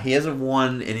 He hasn't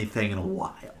won anything in a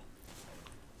while.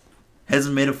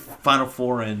 Hasn't made a Final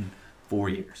Four in 4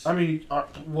 years. I mean,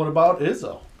 what about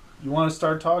Izzo? You want to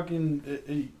start talking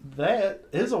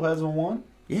that Izzo hasn't won?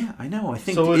 Yeah, I know. I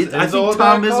think So is I Izzo think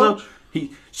Tom that Izzo. coach?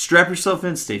 Strap yourself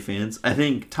in, State fans. I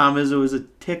think Tom Izzo is a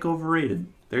tick overrated.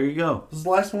 There you go. His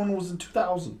last one was in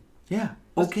 2000. Yeah.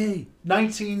 Okay.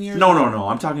 19 years. No.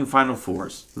 I'm talking Final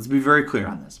Fours. Let's be very clear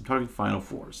on this. I'm talking Final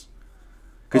Fours.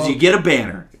 Because you get a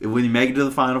banner when you make it to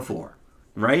the Final Four,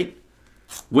 right?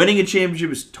 Winning a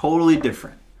championship is totally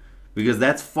different because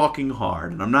that's fucking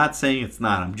hard. And I'm not saying it's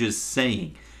not. I'm just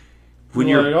saying when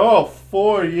You're like,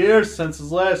 4 years since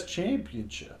his last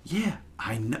championship. yeah,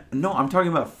 I know. No, I'm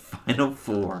talking about Final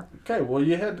Four. Okay, well,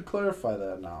 you had to clarify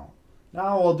that now.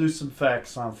 Now I'll do some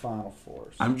facts on Final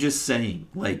Fours. I'm just saying,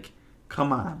 like,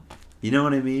 come on. You know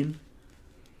what I mean?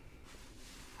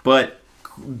 But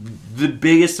the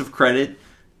biggest of credit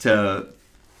to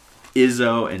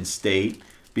Izzo and State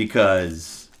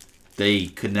because they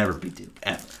could never beat Duke,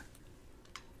 ever.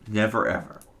 Never,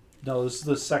 ever. No, this is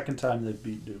the second time they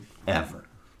beat Duke. Ever.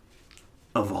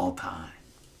 Of all time.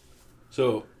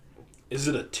 So, is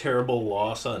it a terrible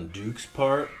loss on Duke's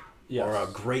part Yes. or a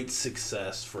great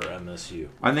success for MSU?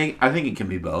 I think it can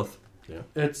be both.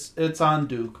 It's on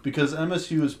Duke because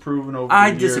MSU has proven over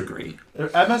I the year. disagree.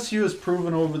 MSU has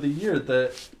proven over the year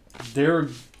that they're a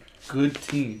good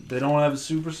team. They don't have a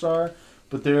superstar,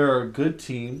 but they're a good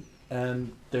team,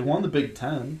 and they won the Big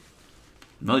Ten.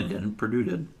 No, they didn't. Purdue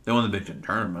did. They won the Big Ten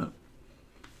tournament.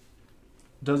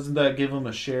 Doesn't that give them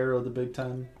a share of the Big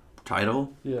Ten?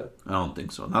 Title? Yeah. I don't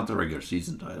think so. Not the regular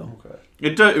season title. Okay.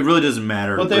 It really doesn't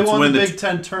matter. But they It's won when the Big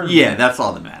Ten tournament. Yeah, that's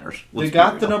all that matters. They Let's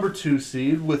got be the real. number 2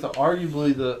 seed with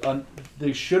arguably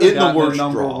they should have In the gotten the worst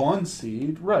number draw. 1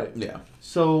 seed. Right. Yeah.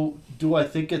 So, do I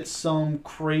think it's some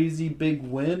crazy big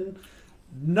win?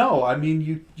 No. I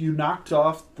mean, you knocked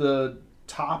off the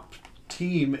top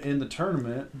team in the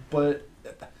tournament, but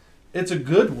it's a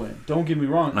good win. Don't get me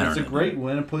wrong. I It's a don't know. great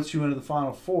win. It puts you into the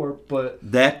Final Four, but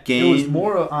That game. it was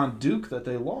more on Duke that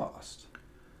they lost.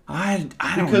 I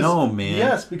don't know, man.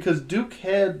 Yes, because Duke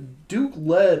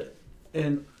led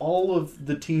in all of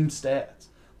the team stats.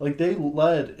 Like, they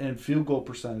led in field goal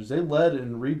percentage. They led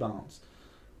in rebounds.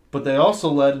 But they also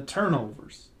led in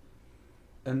turnovers.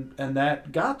 And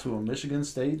that got to them. Michigan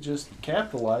State just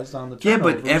capitalized on the Yeah,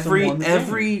 turnovers. but and won the game.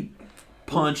 every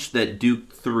punch that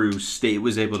Duke threw, State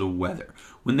was able to weather.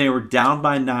 When they were down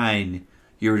by 9,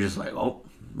 you were just like, oh,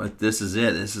 but this is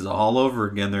it. This is all over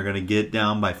again. They're going to get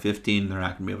down by 15. They're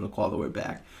not going to be able to claw their way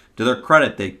back. To their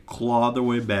credit, they clawed their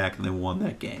way back and they won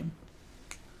that game.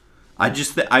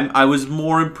 I was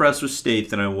more impressed with State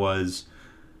than I was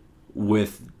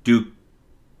with Duke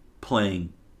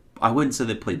playing. I wouldn't say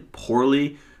they played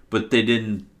poorly, but they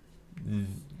didn't.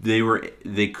 They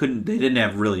didn't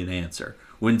have really an answer.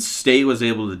 When State was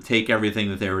able to take everything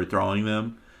that they were throwing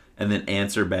them and then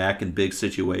answer back in big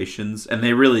situations, and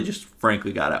they really just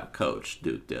frankly got out coached.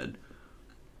 Duke did.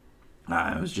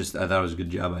 I thought it was a good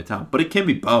job by Tom, but it can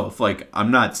be both. Like,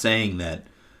 I'm not saying that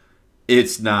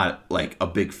it's not like a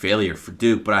big failure for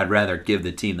Duke, but I'd rather give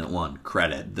the team that won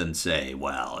credit than say,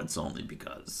 well, it's only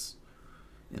because,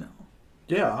 you know.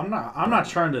 Yeah, I'm not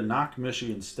trying to knock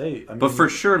Michigan State. I mean, But for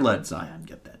sure, let Zion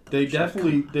get that. they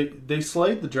definitely they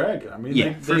slayed the dragon. I mean,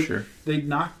 Yeah, for sure. They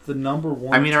knocked the number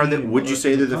 1. I mean, team would you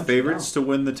say in they're the country favorites down. to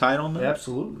win the title now?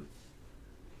 Absolutely.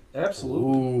 Absolutely.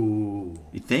 Ooh.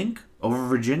 You think? Over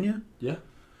Virginia? Yeah.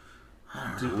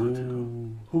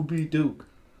 Ooh. Who beat Duke?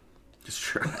 It's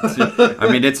true. I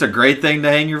mean, it's a great thing to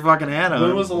hang your fucking hat on.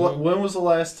 When was the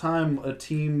last time a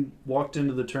team walked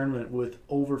into the tournament with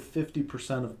over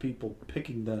 50% of people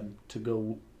picking them to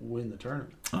go win the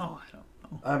tournament? Oh, I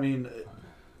don't know. I mean,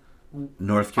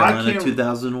 North I Carolina can't-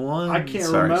 2001? I can't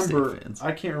Sorry, remember. State fans.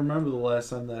 I can't remember the last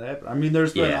time that happened. I mean,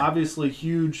 there's been Yeah. obviously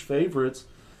huge favorites,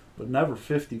 but never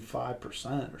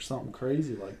 55% or something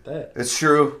crazy like that. It's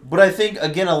true. But I think,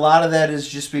 again, a lot of that is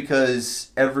just because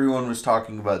everyone was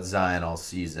talking about Zion all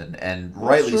season. And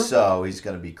rightly so, he's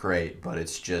going to be great. But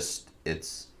it's just,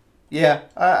 yeah,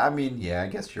 I mean, yeah, I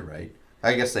guess you're right.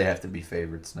 I guess they have to be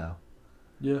favorites now.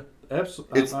 Yeah,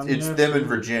 absolutely. It's them and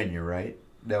Virginia, right?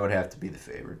 That would have to be the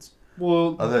favorites.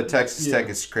 Well, although Texas Tech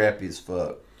is scrappy as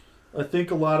fuck. I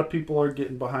think a lot of people are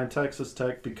getting behind Texas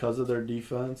Tech because of their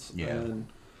defense. Yeah. And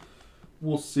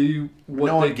we'll see what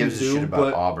no they one gives can a do, shit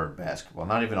about Auburn basketball.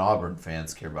 Not even Auburn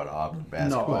fans care about Auburn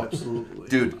basketball. No, absolutely.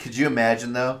 Dude, could you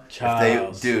imagine, though?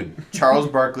 Charles. Charles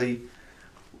Barkley,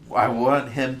 I want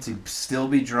him to still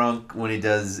be drunk when he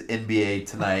does NBA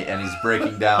tonight and he's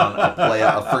breaking down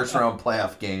a first-round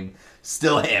playoff game,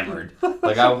 still hammered.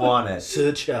 Like, I want it.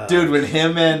 Dude, when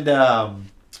him and,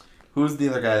 who's the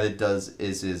other guy that does,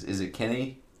 is it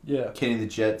Kenny? Yeah. Kenny the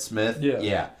Jet Smith?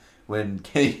 Yeah. When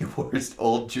Kenny wore his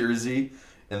old jersey,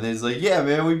 and he's like, yeah,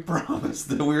 man, we promised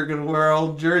that we were going to wear our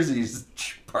old jerseys.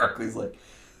 Barkley's like,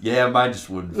 yeah, mine just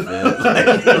wouldn't fit.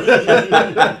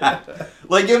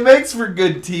 Like, it makes for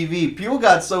good TV. People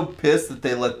got so pissed that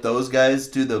they let those guys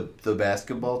do the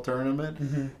basketball tournament.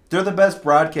 Mm-hmm. They're the best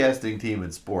broadcasting team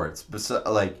in sports.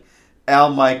 Like,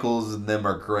 Al Michaels and them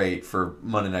are great for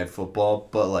Monday Night Football,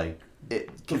 but, like,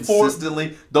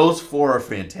 consistently, those four are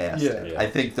fantastic. Yeah. I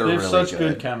think they they're have really such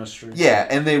good chemistry. Yeah,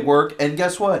 and they work. And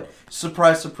guess what?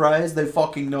 Surprise, surprise, they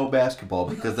fucking know basketball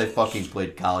because they fucking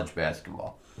played college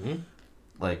basketball. Mm-hmm.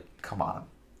 Like, come on.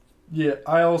 Yeah,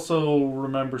 I also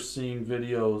remember seeing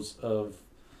videos of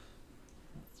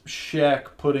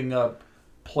Shaq putting up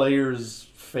players'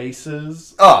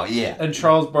 faces. Oh, yeah. And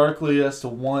Charles Barkley has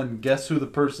to, guess who the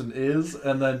person is,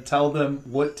 and then tell them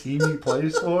what team he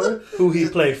plays for. Who he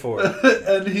played for.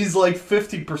 And he's like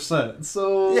 50%.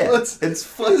 So yeah, it's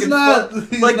fucking fun.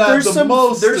 Like, there's some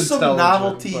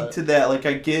novelty to that. Like,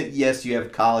 I get, yes, you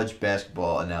have college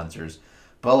basketball announcers,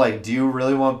 but, like, do you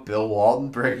really want Bill Walton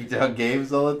breaking down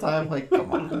games all the time? Like,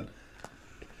 come on.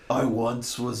 I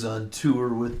once was on tour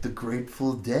with the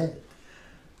Grateful Dead.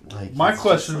 Like, my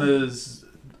question is,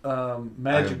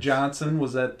 Magic Johnson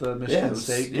was at the Michigan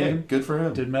State game. Yeah, good for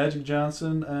him. Did Magic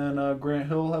Johnson and Grant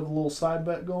Hill have a little side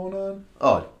bet going on?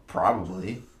 Oh,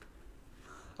 probably.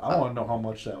 I want to know how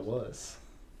much that was.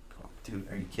 Dude,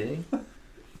 are you kidding?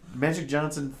 Magic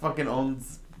Johnson fucking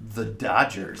owns the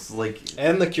Dodgers,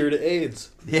 and the cure to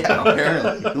AIDS. Yeah,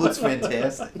 apparently. He looks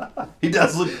fantastic. He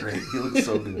does look great. He looks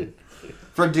so good.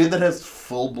 For a dude that has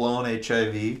full-blown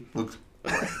HIV, looks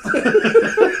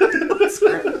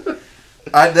great.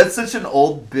 That's such an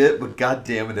old bit, but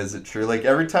goddamn it, is it true? Like,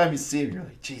 every time you see him, you're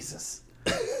like, Jesus.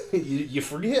 you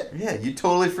forget. Yeah, you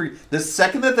totally forget. The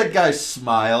second that guy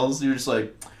smiles, you're just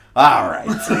like, all right.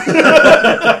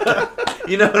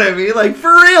 You know what I mean? Like,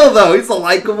 for real, though. He's a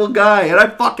likable guy. And I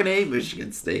fucking hate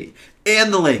Michigan State.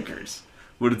 And the Lakers.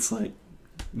 But it's like,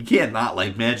 you can't not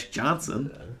like Magic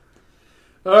Johnson.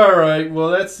 All right.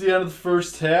 Well, that's the end of the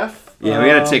first half. Yeah, we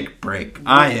got to take a break.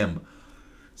 I am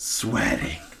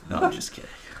sweating. No, I'm just kidding.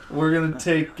 We're going to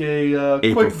take a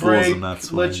quick break,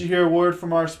 let you hear a word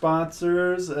from our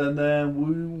sponsors, and then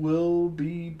we will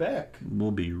be back.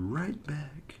 We'll be right back.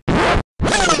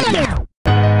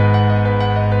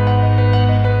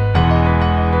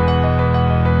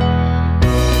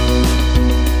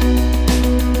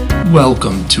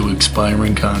 Welcome to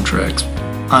Expiring Contracts.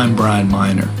 I'm Brian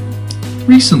Miner.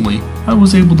 Recently, I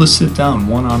was able to sit down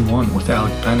one-on-one with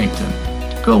Alec Pennington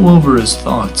to go over his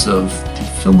thoughts of the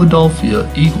Philadelphia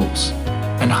Eagles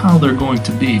and how they're going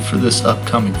to be for this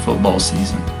upcoming football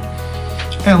season.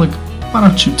 Alec, why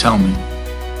don't you tell me,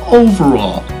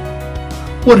 overall,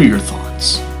 what are your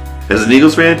thoughts? As an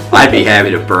Eagles fan, I'd be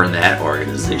happy to burn that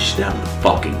organization down to the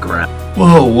fucking ground.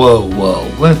 Whoa.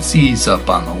 Let's ease up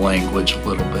on the language a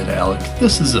little bit, Alec.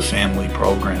 This is a family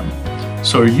program.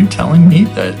 So are you telling me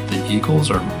that the Eagles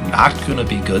are not going to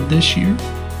be good this year?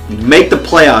 Make the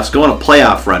playoffs, go on a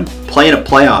playoff run, play in a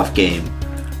playoff game,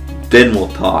 then we'll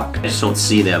talk. I just don't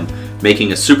see them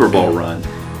making a Super Bowl run.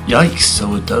 Yikes,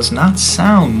 so it does not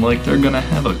sound like they're going to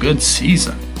have a good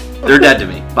season. They're dead to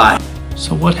me. Bye.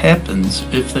 So what happens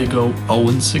if they go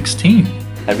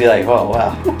 0-16? I'd be like, oh,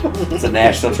 wow, it's a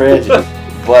national tragedy.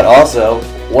 But also,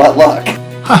 what luck.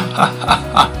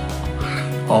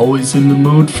 Always in the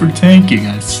mood for tanking,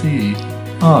 I see.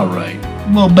 Alright,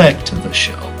 well, back to the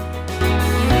show.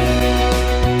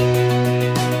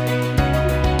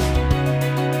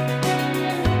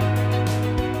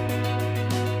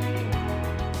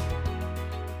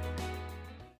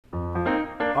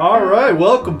 All right,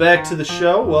 welcome back to the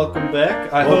show. Welcome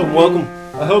back. I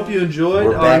hope you enjoyed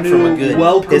We're our back from new a good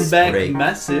welcome piss back break.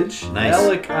 message. Nice.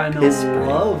 Alec, I know, Piss break.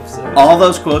 loves it. All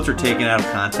those quotes are taken out of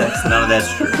context. None of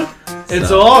that's true. It's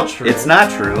So, all true. It's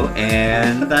not true,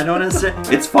 and I don't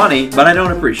necessarily. It's funny, but I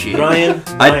don't appreciate it. Brian,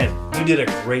 you did a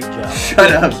great job.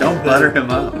 Shut up! Don't butter him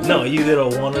up. No, you did a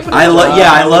wonderful I job.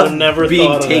 love would've never being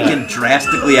thought of taken that.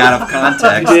 drastically out of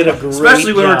context. You did a great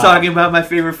Especially when we're job. talking about my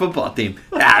favorite football team.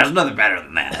 There's nothing better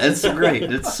than that. It's great.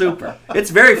 It's super. It's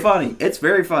very funny. It's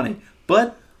very funny.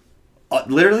 But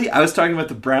literally, I was talking about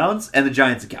the Browns and the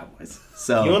Giants and Cowboys.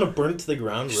 So You want to burn it to the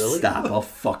ground, really? stop! I'll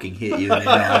fucking hit you. You know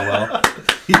I will.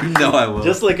 You know I will.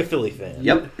 Just like a Philly fan.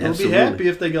 Yep. We'll Absolutely. be happy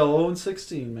if they go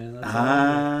 0-16, man. That's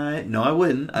all. No, I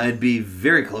wouldn't. I'd be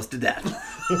very close to death.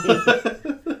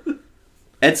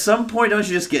 At some point, don't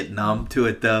you just get numb to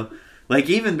it, though? Like,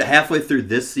 even halfway through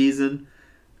this season,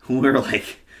 we were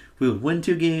like, we would win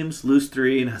 2 games, lose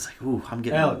 3, and I was like, ooh, I'm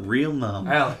getting Alec. real numb.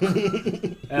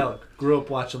 Alec grew up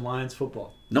watching Lions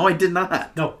football. No, I did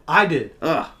not. No, I did.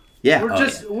 Ugh. Yeah.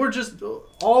 We're just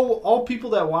all people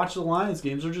that watch the Lions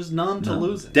games are just numb to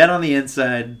losing. Dead on the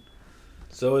inside.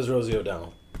 So is Rosie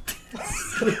O'Donnell.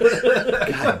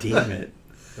 God damn it.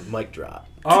 Mic drop.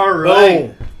 All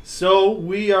right. Boom. So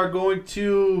we are going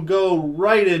to go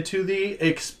right into the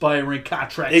expiring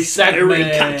contract. Expiring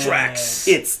segment. contracts.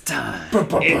 It's time.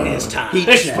 It is time.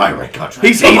 Expiring contract.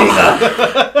 He's heating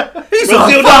up. He's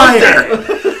Rosie on fire.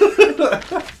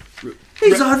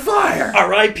 He's on fire.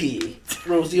 R.I.P.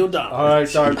 Rosie O'Donnell. All right,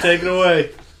 sorry, take it away.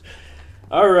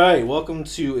 All right, welcome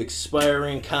to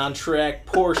expiring contract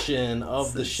portion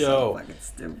of the show. So fucking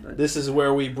stupid. This is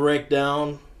where we break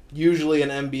down usually an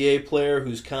NBA player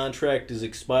whose contract is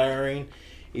expiring,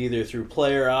 either through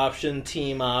player option,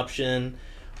 team option,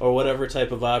 or whatever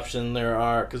type of option there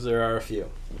are, because there are a few.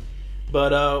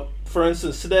 But for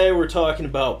instance, today we're talking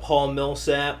about Paul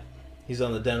Millsap. He's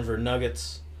on the Denver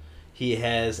Nuggets. He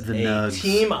has The a Nugs.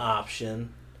 team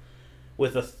option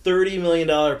with a $30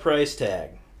 million price tag.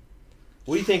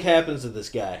 What do you think happens to this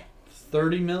guy?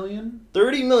 $30 million?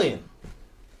 $30 million.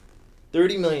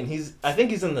 $30 million. I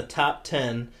think he's in the top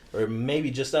 10, or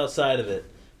maybe just outside of it,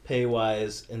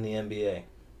 pay-wise in the NBA.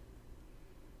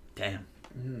 Damn.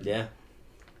 Yeah.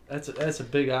 That's a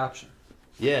big option.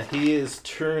 Yeah, he is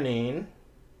turning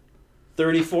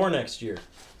 34 next year.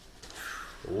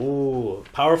 Ooh,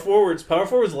 power forwards. Power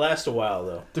forwards last a while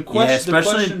though. The Yeah, question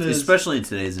is, especially in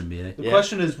today's NBA. the Yeah.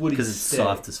 question is, would he Because it's stay?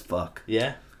 soft as fuck.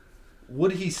 Yeah.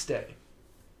 Would he stay?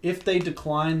 If they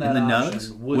decline that In the option, Nuggets?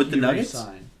 would With he the Nuggets?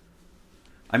 resign?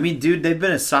 I mean, dude, they've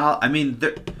been a solid. I mean,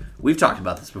 we've talked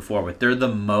about this before, but they're the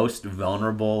most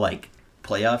vulnerable, like,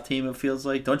 playoff team. It feels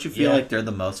like. Don't you feel Yeah. like they're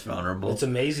the most vulnerable? It's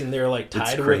amazing they're like It's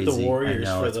tied with crazy. the Warriors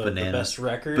I know, for it's the bananas. best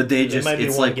record. But they They just, might be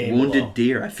it's one like game wounded below.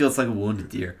 deer. I feel it's like a wounded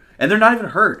deer. And they're not even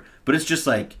hurt, but it's just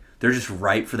like, they're just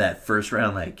ripe for that first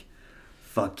round, like,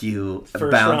 fuck you,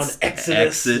 First bounce, round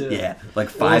exodus. exit. Yeah. Yeah. Like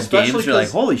Well, 5 especially games, you're like,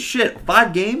 'cause holy shit,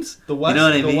 5 games? The West, you know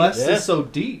what I mean? The West Yeah. is so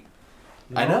deep.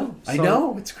 you I So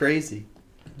know. It's crazy.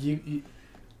 You,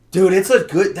 Dude,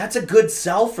 that's a good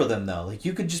sell for them though. Like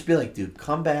you could just be like, dude,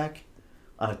 come back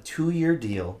on a 2-year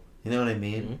deal. You know what I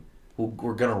mean?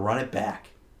 We're gonna run it back.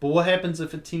 but what happens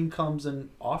if a team comes and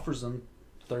offers them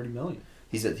 $30 million?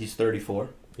 He's 34.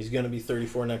 He's going to be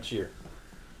 34 next year.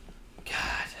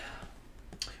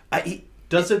 God,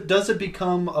 Does it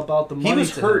become about the money? he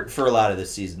was to hurt him? for a lot of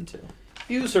this season too.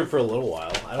 He was hurt for a little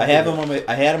while. I had him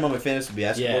on my fantasy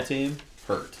basketball Yeah. team.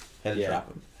 Hurt. Had to Yeah. drop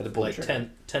him. Had to pull like the trigger.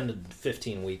 10 to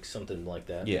 15 weeks, something like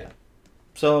that. Yeah.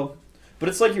 So, but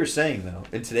it's like you were saying though.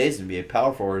 In today's NBA,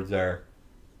 power forwards are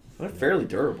fairly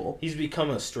durable. He's become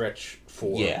a stretch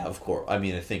forward. Yeah, of course. I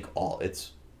mean, I think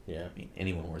Yeah. I mean,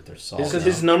 anyone worth their salt.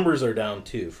 His numbers are down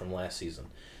too from last season.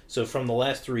 So from the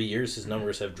last 3 years, his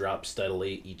numbers have dropped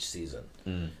steadily each season.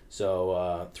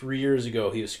 So 3 years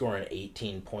ago, he was scoring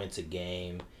 18 points a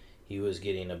game. He was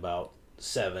getting about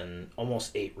 7,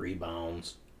 almost 8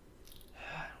 rebounds.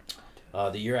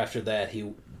 The year after that,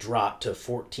 he dropped to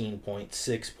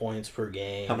 14.6 points per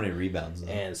game. How many rebounds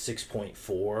though? And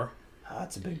 6.4.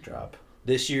 That's a big drop.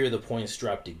 This year, the points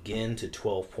dropped again to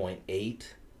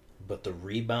 12.8, but the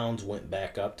rebounds went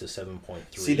back up to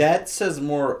 7.3. See, that says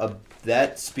more.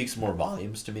 That speaks more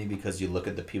volumes to me because you look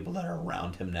at the people that are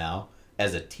around him now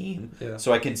as a team. Yeah.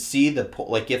 So I can see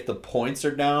like if the points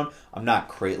are down, I'm not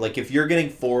crazy. Like if you're getting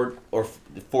 4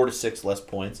 to 6 less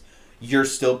points, you're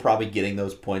still probably getting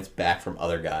those points back from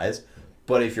other guys.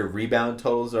 But if your rebound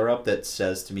totals are up, that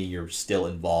says to me you're still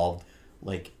involved,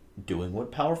 like doing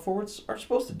what power forwards are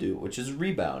supposed to do, which is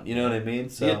rebound. You know what I mean?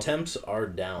 So The attempts are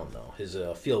down, though. His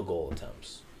field goal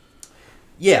attempts.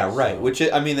 Yeah, right. So- Which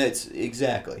I mean, that's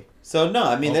exactly. So no,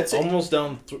 I mean that's almost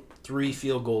down 3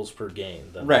 field goals per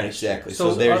game. than right. last year. Exactly.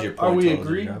 So there's your point. Are we totals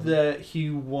agreed you're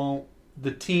that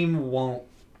the team won't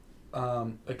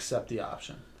accept the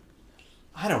option?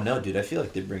 I don't know, dude. I feel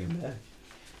like they bring him back.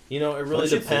 You know, it really Don't you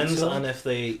think depends so? on if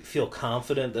they feel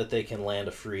confident that they can land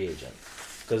a free agent.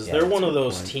 Because Yeah, they're that's one a of good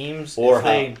those point. teams, Or if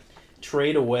they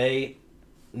trade away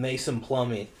Mason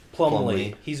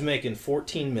Plumlee, he's making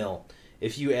 $14 million.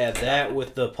 If you add that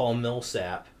with the Paul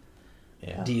Millsap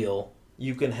Yeah. deal,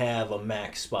 you can have a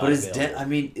max spot But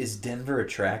available. is Denver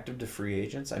attractive to free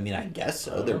agents? I mean, I guess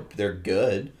so. Uh-huh. They're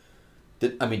good.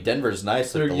 I mean, Denver's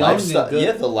nice. They're the young and lifestyle, good.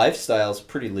 yeah, the lifestyle's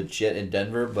pretty legit in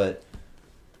Denver, but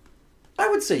I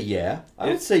would say yeah.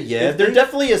 If They're they-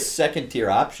 definitely a second tier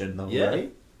option, though, Yeah.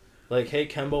 right? Like, hey,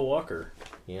 Kemba Walker,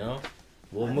 you know?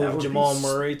 We'll That move would Jamal be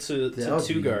Murray to that would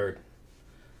two be- guard.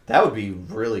 That would be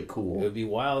really It cool. would be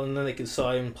wild, and then they could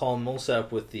sign Paul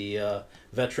Millsap with the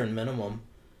veteran minimum.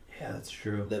 Yeah, that's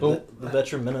true. The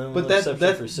veteran minimum But exception for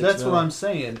that's $6 what million. I'm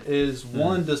saying is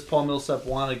one, does Paul Millsap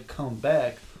want to come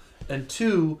back, and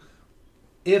two,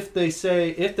 if they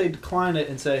decline it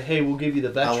and say, hey, we'll give you the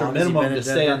How veteran long has he minimum been to in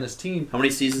stay Denver? on this team. How many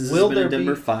seasons Will has he been in there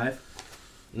Denver? be- 5,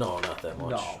 No, not that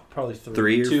much. No, probably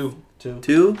 3, or 2.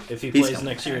 2. If he He's plays coming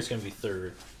next year, back. it's going to be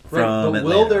 3rd. Right, From but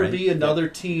will Atlanta, there right? be another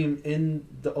team in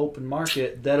the open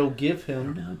market that'll give I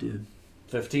don't him know, dude.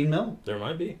 $15 million? There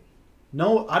might be.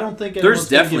 No, I don't think There's anyone's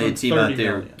gonna definitely a give him team out $30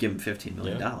 there million. giving $15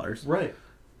 million. Right.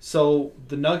 So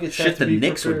the Nuggets have Shit, to the be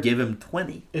Knicks prepared. would give him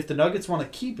 20. If the Nuggets want to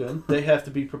keep him, they have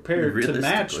to be prepared to match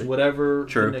Realistically. whatever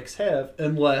True. the Knicks have,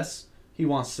 unless he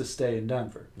wants to stay in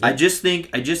Denver. I just think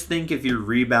if your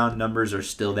rebound numbers are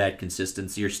still that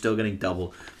consistent, so you're still getting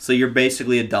double. So you're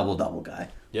basically a double guy.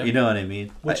 Yep. You know what I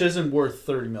mean? Which isn't worth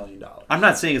 $30 million. I'm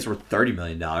not saying it's worth $30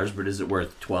 million, but is it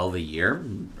worth 12 a year?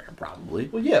 Probably.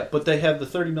 Well, yeah, but they have the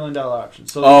 $30 million option.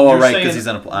 So Oh, you're right, saying- because he's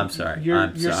on a. I'm sorry. You're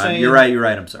I'm sorry. saying- You're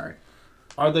right. I'm sorry.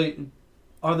 Are they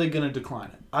going to decline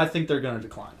it? I think they're going to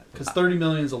decline it because $30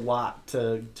 million is a lot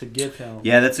to give him.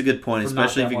 Yeah, that's a good point, For not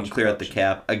especially that if you can much clear out the production.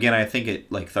 cap. Again, I think it,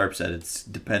 like Tharp said, it's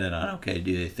dependent on, okay,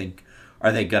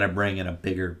 are they going to bring in a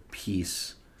bigger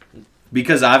piece?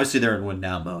 Because obviously they're in win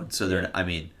now mode, so they're, I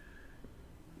mean,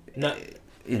 Now,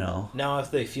 you know, now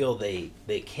if they feel they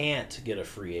can't get a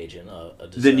free agent,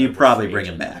 then you desirable probably free bring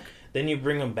him agent, back. Then you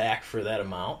bring him back for that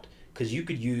amount because you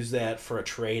could use that for a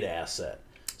trade asset.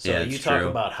 So Yeah, you it's talk true.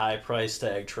 about high price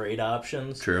tag trade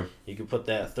options. True. You could put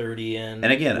that 30 in,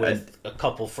 And again, with a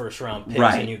couple first round picks,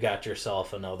 Right. and you got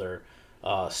yourself another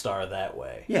star that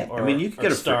way. Yeah, I or, mean, you could or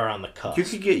get a star on the cusp.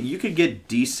 You could get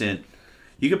decent.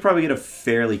 You could probably get a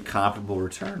fairly comparable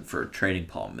return for trading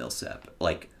Paul Millsap,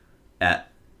 like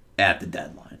at the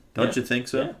deadline. Don't Yeah. you think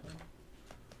so? Yeah.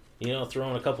 You know, throw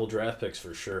in a couple draft picks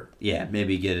for sure. Yeah,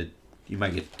 maybe get it. You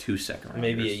might get 2 second rounders.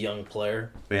 Maybe a young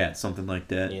player. Yeah, something like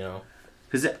that. You know,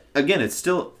 Because again, it's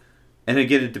still, and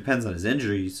again, it depends on his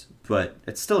injuries, but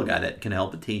it's still a guy that can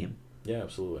help a team. yeah,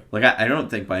 absolutely. Like I don't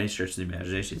think by any stretch of the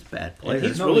imagination he's a bad player.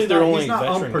 he's really their only he's not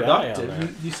veteran guy on unproductive. there.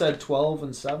 You said 12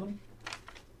 and 7.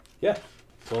 Yeah,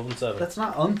 12 and 7. That's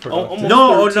not unproductive.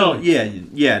 Almost no, 13.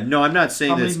 yeah. No, I'm not saying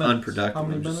How that many it's minutes? unproductive. How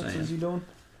many I'm just minutes saying. is he doing?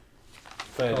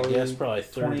 If I had to guess, probably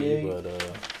 30, 28.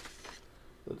 but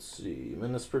let's see,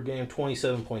 minutes per game,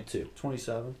 27.2.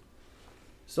 27.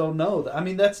 So no, I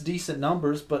mean that's decent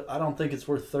numbers, but I don't think it's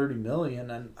worth $30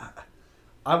 million. And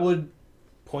I would.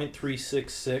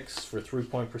 .366 for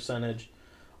 3-point percentage,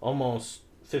 almost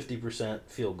 50%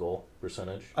 field goal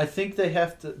percentage. I think they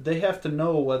have to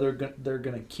know whether they're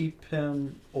going to keep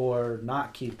him or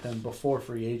not keep him before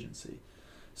free agency.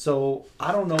 So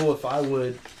I don't know if I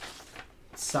would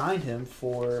sign him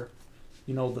for,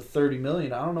 the $30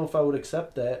 million. I don't know if I would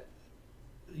accept that,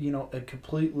 and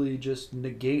completely just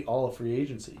negate all of free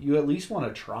agency. You at least want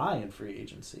to try in free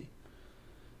agency.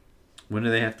 When do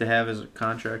they have to have his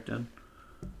contract done?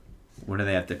 When do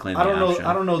they have to claim I don't the know. option?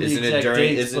 I don't know the Isn't it exact during-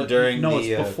 dates, is it but during no,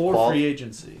 the, it's before qual- free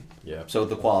agency. Yeah. So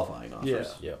the qualifying offers. Yeah.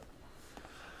 Yeah.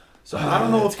 So I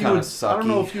don't know It's if you would. kinda I don't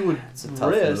know sucky. if you would It's a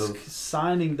tough risk move.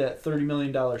 signing that $30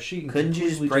 million sheet. And Couldn't you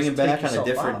just completely bring him take back on a yourself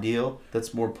different out? deal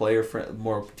that's more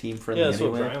more team friendly Yeah, that's what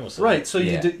anyway? Brian was saying. Right. So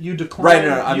Yeah. you decline. Right,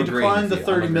 no, I'm you agreeing decline with the you.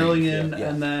 I'm $30 agreeing with you, million, yeah.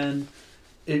 and then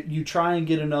you try and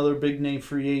get another big name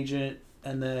free agent,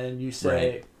 and then you say,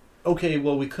 Right. okay,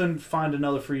 well we couldn't find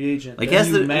another free agent. Like, Then has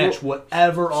you the- match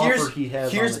whatever Here's- offer he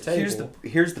has here's, on the table.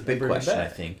 Here's the big bring him question. I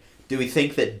back. think. Do we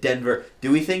think that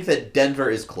Denver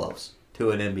is close to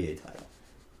an NBA title?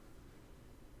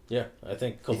 Yeah, I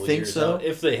think a couple You think years so? out,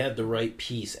 if they had the right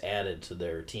piece added to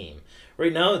their team.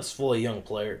 Right now, it's full of young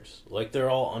players. Like, they're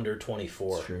all under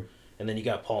 24. That's true. And then you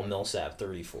got Paul Millsap,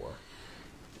 34.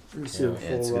 Let me see the Yeah,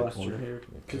 full it's a good roster point. here.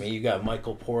 I mean, you got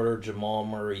Michael Porter, Jamal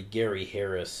Murray, Gary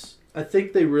Harris. I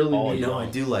think they really Oh, need. No, I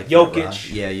do like Jokic. that, Ross.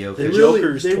 Yeah, They Jokic. really,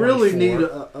 Joker's they really 24. need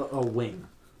a wing.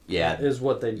 Yeah, Is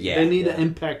what they need. Yeah, they need yeah. an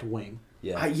impact wing.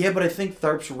 Yeah. yeah, but I think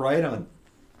Tharp's right on.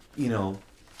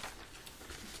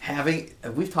 Having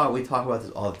we talk about this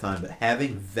all the time, but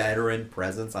having veteran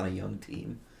presence on a young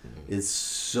team is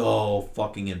so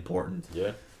fucking important.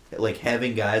 Yeah. Like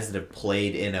having guys that have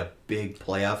played in a big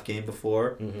playoff game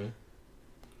before. Mm-hmm.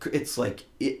 It's like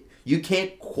you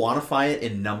can't quantify it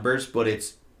in numbers, but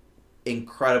it's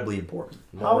incredibly important.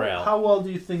 Morale. How well do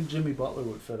you think Jimmy Butler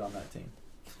would fit on that team?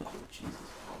 Oh, Jesus.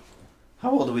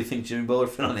 How well do we think Jimmy Butler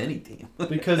fit on any team?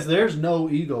 Because there's no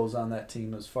egos on that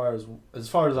team as far as I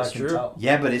That's can true. tell.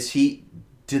 Yeah, but is he?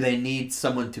 Do they need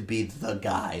someone to be the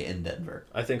guy in Denver?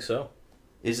 I think so.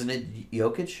 Isn't it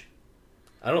Jokic?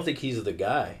 I don't think he's the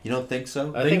guy. You don't think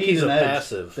so? I They think need he's an a edge.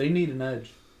 passive. They need an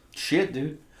edge. Shit,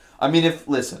 dude. I mean,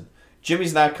 listen,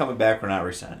 Jimmy's not coming back. We're not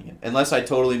re-signing him unless I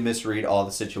totally misread all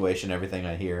the situation, everything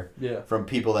I hear Yeah. from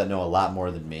people that know a lot more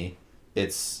than me.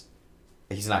 He's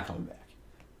not coming back.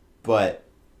 But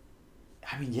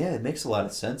I mean, yeah, it makes a lot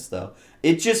of sense though.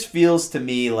 It just feels to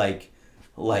me like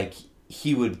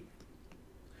he would,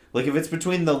 like if it's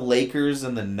between the Lakers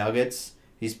and the Nuggets,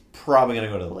 he's probably gonna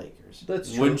go to the Lakers.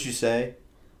 That's true. Wouldn't you say?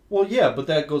 Well, yeah, but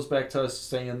that goes back to us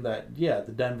saying that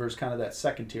the Denver's kind of that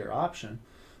second tier option.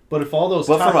 But if all those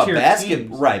But top from a tier basket,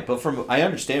 teams, right? But I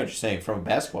understand what you're saying. From a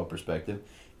basketball perspective,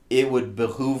 it would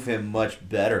behoove him much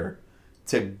better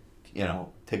to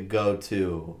go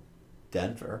to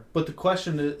Denver. But the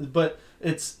question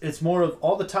is, it's more of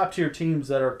all the top tier teams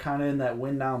that are kind of in that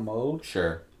win now mode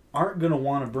Sure. aren't going to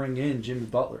want to bring in Jimmy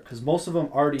Butler because most of them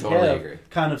already Totally have agree.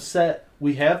 kind of set.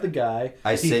 We have the guy.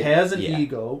 He has an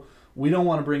ego. We don't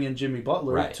want to bring in Jimmy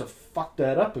Butler Right. to fuck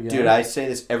that up again. Dude, I say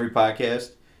this every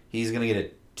podcast. He's gonna get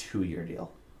a 2-year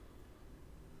deal.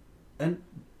 And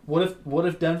what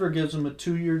if Denver gives him a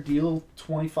 2-year deal,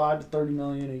 $25 to $30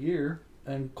 million a year,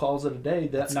 and calls it a day?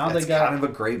 That's they got kind of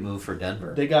a great move for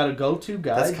Denver. they got a go-to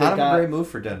guy. That's kind of a great move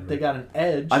for Denver. They got an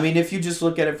edge. I mean, if you just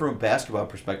look at it from a basketball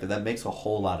perspective, that makes a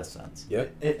whole lot of sense.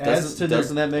 Yep. it adds to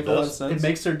Doesn't that make a lot of sense? It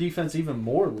makes their defense even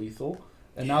more lethal.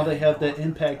 And now they have that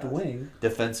impact wing.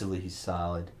 Defensively, he's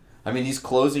solid. I mean, he's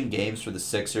closing games for the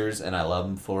Sixers, and I love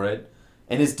him for it.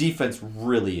 And his defense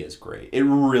really is great. It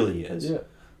really is. Yeah.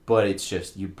 But it's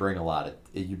just you bring a lot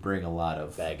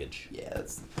of Baggage. Yeah,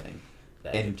 that's the thing.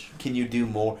 Baggage. And can you do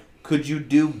more? Could you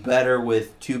do better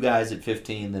with 2 guys at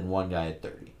 15 than 1 guy at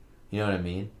 30? You know what I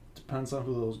mean? Depends on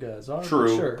who those guys are.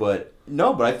 True, Sure. but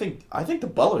I think the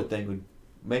Butler thing would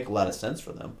make a lot of sense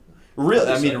for them.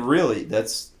 Really, I mean, really,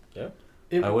 that's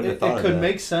I wouldn't have thought it of could that.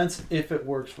 make sense if it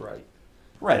works right.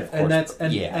 right. Of course, And that's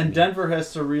yeah. I mean, Denver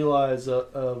has to realize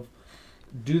of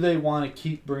do they want to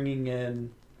keep bringing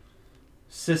in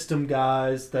system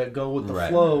guys that go with the Right,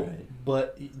 flow, right.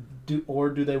 but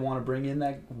do they want to bring in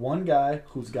that one guy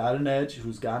who's got an edge,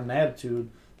 who's got an attitude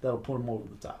that'll put him over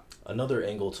the top? Another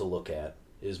angle to look at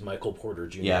is Michael Porter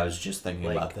Jr. Yeah, I was just thinking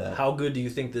like, about that. how good do you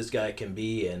think this guy can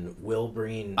be, and will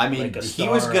bring? I mean, like a he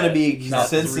was going to star be at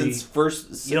since 3? his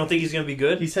first. You don't think he's going to be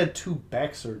good? He's had 2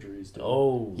 back surgeries. Dude.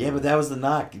 Oh, Yeah, but that was the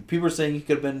knock. People were saying he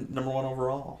could have been number 1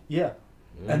 overall. Yeah.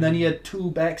 And then he had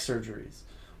 2 back surgeries.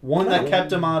 One that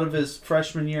kept him out of his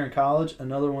freshman year in college,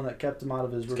 another one that kept him out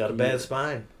of his he's rookie got a bad year.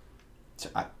 spine.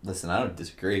 Listen, I don't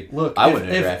disagree. Look, I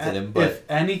wouldn't have drafted him, but if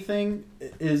anything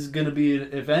is going to be,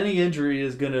 if any injury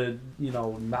is going to,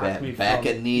 knock me back from,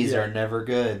 and knees yeah. are never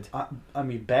good. I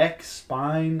mean, back,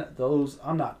 spine, those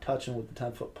I'm not touching with the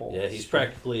 10-foot pole. Yeah, he's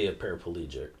practically a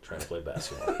paraplegic trying to play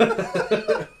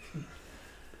basketball.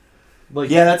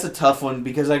 Yeah, that's a tough one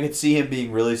because I could see him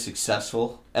being really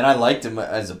successful, and I liked him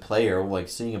as a player. Like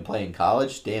seeing him play in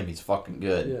college, damn, he's fucking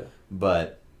good. Yeah.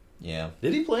 But yeah,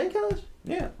 Did he play in college?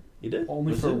 yeah, He did.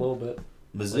 Only for a Mizzou. little bit. Like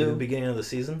the Mizzou, beginning of the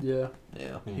season. Yeah.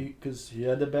 yeah. Because he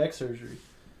had the back surgery.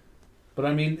 But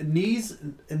I mean, knees,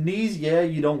 yeah,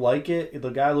 you don't like it. The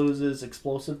guy loses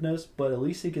explosiveness, but at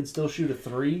least he can still shoot a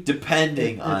 3.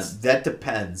 Depending on that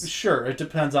depends. Sure, it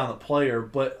depends on the player,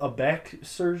 but a back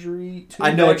surgery, 2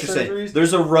 I know back what you're saying. surgeries,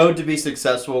 There's a road to be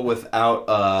successful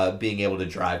without being able to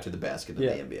drive to the basket in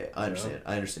Yeah. the NBA. I understand.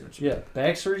 I understand what you mean. yeah,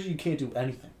 back surgery, you can't do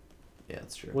anything. Yeah,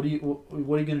 that's true. What are you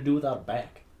going to do without a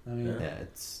back? I mean, Yeah,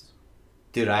 it's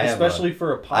dude. especially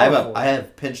for a I powerful.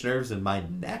 have pinched nerves in my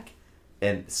neck,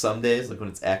 and some days, like when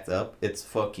it's acted up, it's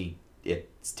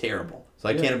terrible. So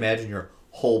I Yeah. can't imagine your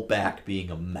whole back being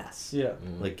a mess. Yeah.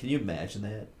 Like, can you imagine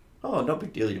that? Oh, no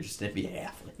big deal. You're just an NBA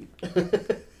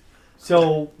athlete.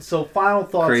 So final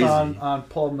thoughts Crazy. on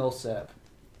Paul Millsap.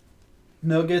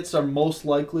 Nuggets are most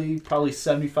likely probably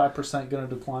 75% going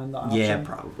to decline the option. Yeah,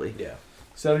 probably. Yeah.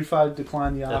 75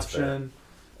 decline the That's option,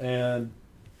 and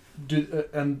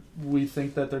we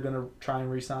think that they're going to try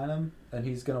and re-sign him, and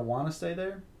he's going to want to stay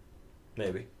there.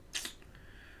 Maybe.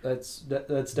 That's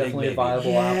definitely maybe. a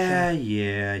viable option.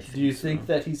 Yeah. Do you think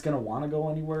that he's going to want to go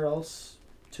anywhere else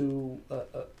to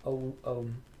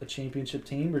a championship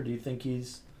team, or do you think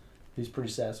he's pretty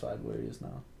satisfied where he is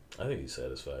now? I think he's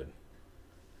satisfied.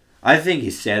 I think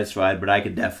he's satisfied, but I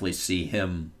could definitely see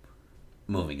him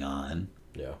moving on,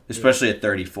 Yeah. especially at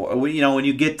 34. When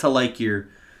you get to like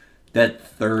that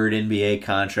third NBA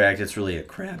contract, it's really a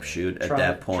crapshoot at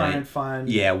that point. Try and find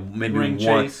maybe ring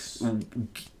chase.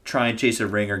 Try and chase a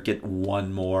ring or get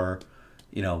one more,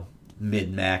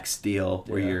 mid-max deal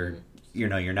where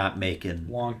you're not making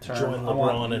long term. Join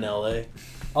LeBron in LA.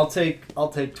 I'll take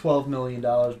 $12 million,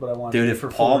 but I want. Dude, it if for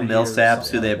Paul 4 years or Millsaps, who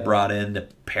something they like that. brought in to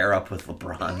pair up with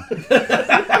LeBron.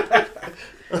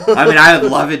 I mean, I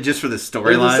would love it just for the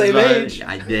storylines. same but age.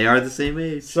 They are the same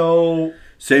age. So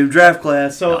Same draft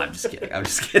class. So- No, I'm just kidding.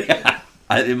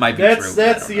 It might be true.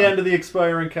 that's the end of the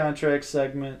expiring contract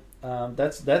segment.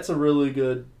 That's a really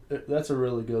good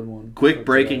one. Quick for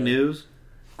breaking today. news.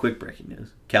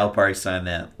 Calipari signed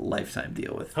that lifetime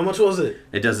deal with. How much was it?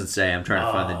 It doesn't say. I'm trying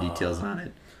to find the details on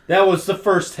it. That was the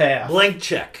first half. Blank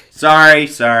check. Sorry.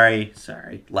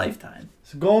 Lifetime.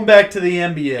 So going back to the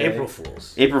NBA. April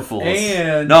Fools. April Fools.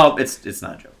 And- no, it's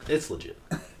not a joke. It's legit.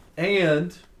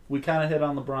 And we kind of hit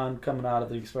on LeBron coming out of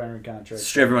the expiring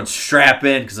contract. Everyone strap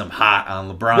in because I'm hot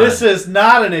on LeBron. This is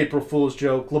not an April Fool's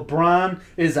joke. LeBron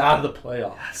is out of the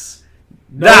playoffs. Yes.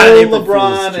 No Not an April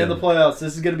LeBron Fool's in the joke. playoffs.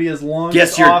 This is going to be his longest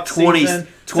Guess you're off 20 season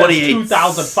 28 since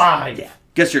 2005. Yeah.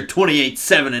 Guess you're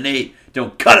 28-7-8.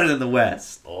 Don't cut it in the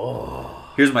West.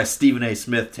 Oh. Here's my Stephen A.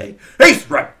 Smith take. He's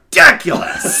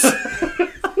ridiculous.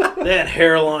 That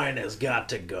hairline has got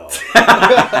to go.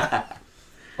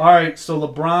 All right, so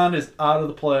LeBron is out of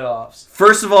the playoffs.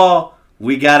 First of all,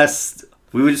 we just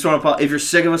want to. If you're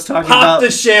sick of us talking Pop about,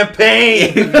 the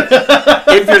champagne.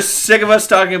 if you're sick of us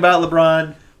talking about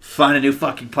LeBron, find a new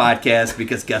fucking podcast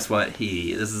because guess what?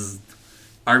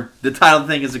 The title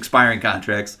thing is expiring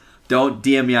contracts. Don't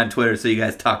DM me on Twitter so you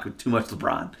guys talk too much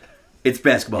LeBron. It's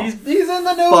basketball. He's in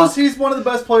the news. Fuck. He's one of the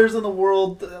best players in the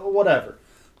world. Whatever.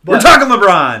 We're But talking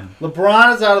LeBron.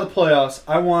 LeBron is out of the playoffs.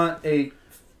 I want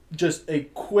just a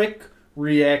quick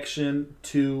reaction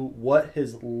to what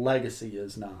his legacy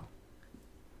is now.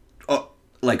 Oh,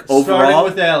 like Starting overall.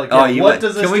 with Alec. Oh, Yeah, you what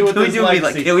does this do with his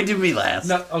legacy? Can we do me last?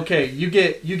 No, okay, you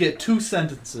get 2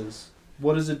 sentences.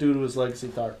 What does it do to his legacy,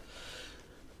 Tharp?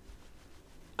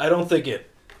 I don't think it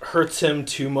hurts him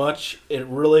too much. It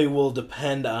really will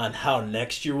depend on how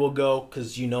next year will go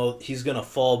because, he's going to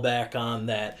fall back on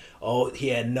that. Oh, he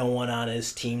had no one on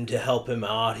his team to help him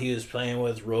out. He was playing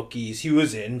with rookies. He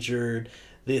was injured.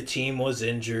 The team was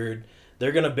injured.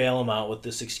 They're going to bail him out with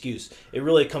this excuse. It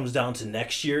really comes down to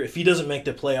next year. If he doesn't make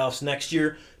the playoffs next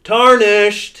year,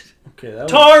 tarnished. Okay, that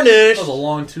Tarnished. was a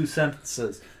long 2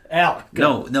 sentences. Alec,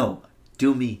 go. No.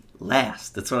 Do me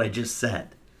last. That's what I just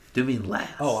said. Do me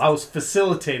last. Oh, I was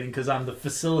facilitating because I'm the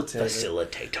facilitator.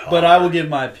 Facilitator. But I will give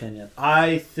my opinion.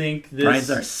 I think this.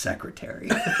 Brian's our secretary.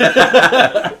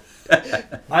 I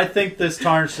think this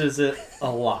tarnishes it a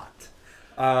lot.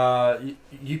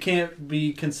 You can't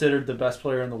be considered the best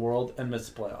player in the world and miss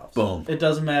the playoffs. Boom. It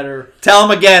doesn't matter. Tell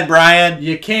him again, Brian.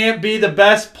 You can't be the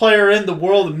best player in the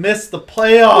world and miss the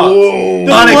playoffs. Ooh.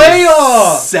 The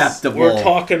playoffs. Unacceptable. We're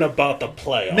talking about the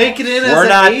playoffs. Make it in as We're an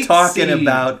not 8th talking seed.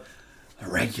 about a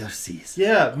regular season.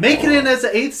 Yeah, make it in as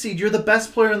an 8th seed. You're the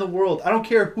best player in the world. I don't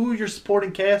care who your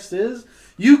supporting cast is.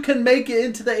 You can make it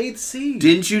into the 8th seed.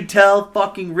 Didn't you tell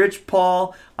fucking Rich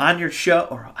Paul on your show?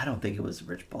 Or I don't think it was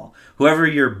Rich Paul. Whoever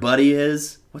your buddy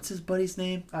is. What's his buddy's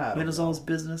name? I don't Handles all his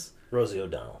business. Rosie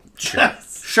O'Donnell.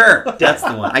 Sure, that's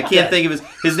the one. I can't think of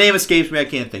his name escapes me. I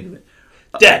can't think of it.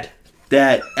 Dead.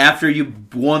 That after you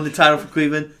won the title for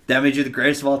Cleveland, that made you the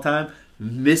greatest of all time.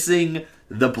 Missing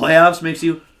the playoffs makes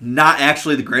you not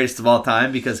actually the greatest of all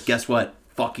time because guess what?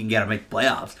 Fucking gotta make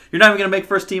playoffs. You're not even gonna make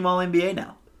first team All NBA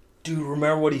now. Dude,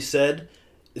 remember what he said?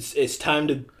 It's time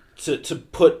to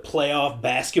put playoff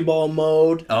basketball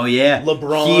mode. Oh yeah,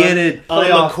 LeBron He hit it. on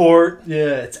Playoff. the court.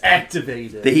 Yeah, it's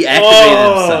activated. He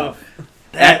activated himself.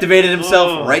 That- Activated himself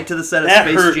oh, right to the set of that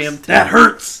Space hurts. Jam 2. That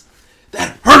hurts.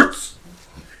 That hurts.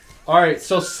 All right,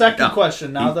 so second No.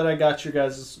 question. Now that I got your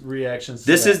guys' reactions to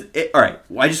This that. is it. All right.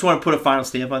 I just want to put a final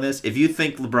stamp on this. If you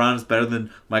think LeBron is better than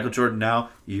Michael Jordan now,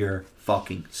 you're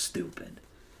fucking stupid.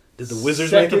 Did the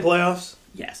Wizards make the Second- playoffs?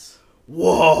 Yes.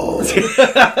 Whoa.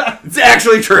 It's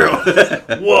actually true.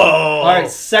 Whoa. All right,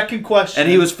 second question.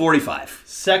 And he was 45.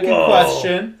 Second Whoa.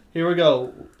 question. Here we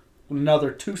go.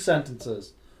 Another 2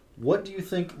 sentences. What do you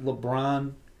think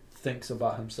LeBron thinks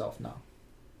about himself now?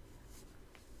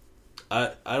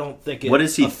 I don't think it What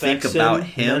does he think affects about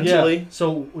him? mentally. Yeah.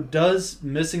 So does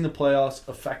missing the playoffs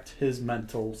affect his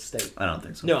mental state? I don't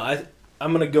think so. No,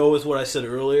 I'm going to go with what I said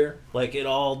earlier. Like, it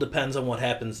all depends on what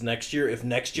happens next year. If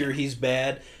next year he's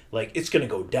bad, like, it's going to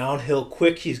go downhill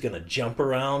quick. He's going to jump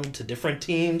around to different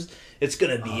teams. It's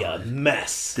going to be a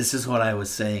mess. This is what I was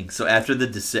saying. So after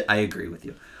the I agree with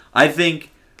you. I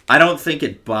don't think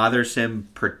it bothers him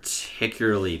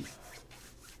particularly,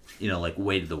 like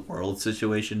weight of the world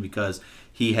situation, because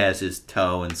he has his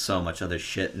toe in so much other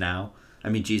shit now. I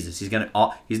mean, Jesus, he's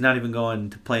not even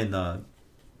going to play in the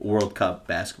World Cup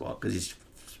basketball because he's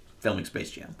filming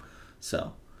Space Jam.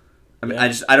 So, I mean,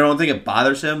 Yeah. I don't think it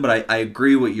bothers him, but I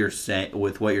agree with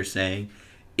what you're saying.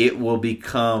 It will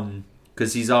become,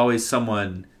 because he's always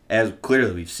someone, as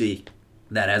clearly we see,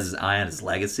 that has his eye on his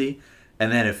legacy,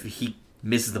 and then if he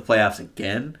misses the playoffs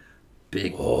again,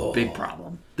 big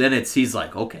problem. Then he's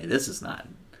like, okay, this is not.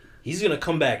 He's going to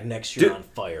come back next year Dude, on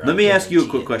fire. Let me ask you a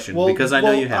quick question, because I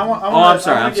know you have. I'm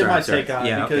sorry. I'm Get sorry. my take on it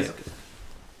Yeah, because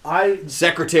okay.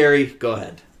 Secretary, go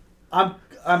ahead. I'm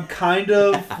kind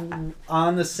of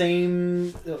on the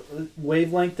same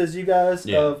wavelength as you guys.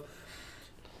 Yeah.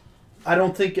 I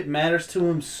don't think it matters to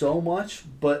him so much,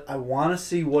 but I want to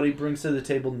see what he brings to the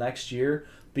table next year,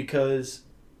 because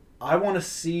I want to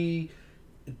see,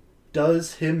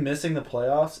 does him missing the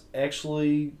playoffs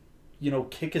actually,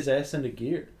 kick his ass into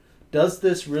gear? Does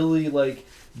this really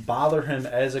bother him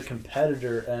as a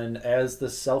competitor and as the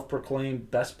self-proclaimed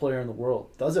best player in the world?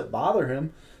 Does it bother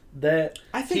him that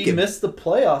he missed the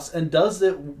playoffs, and does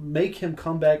it make him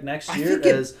come back next year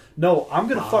as, no, I'm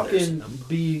going to fucking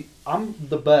I'm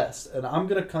the best, and I'm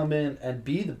going to come in and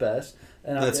be the best?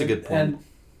 And That's a good point.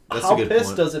 And how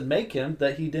pissed does it make him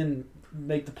that he didn't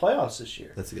make the playoffs this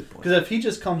year? That's a good point. Because if he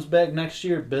just comes back next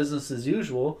year business as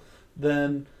usual,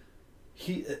 then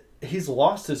he's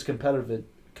lost his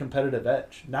competitive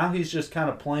edge. Now he's just kind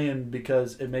of playing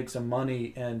because it makes him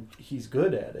money and he's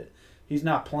good at it. He's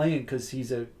not playing because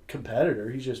he's a competitor.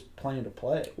 He's just playing to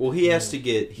play. Well, he has to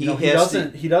get. He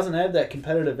doesn't have that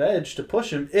competitive edge to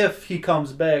push him if he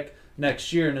comes back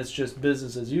next year and it's just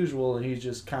business as usual and he's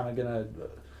just kind of gonna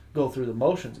go through the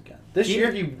motions again. This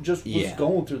year he just was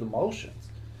going through the motions.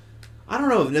 I don't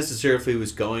know if necessarily he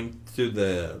was going through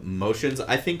the motions.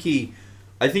 I think he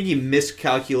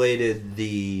miscalculated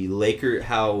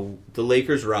how the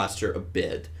Lakers roster a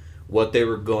bit, what they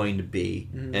were going to be,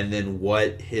 and then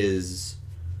what his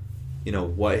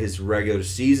regular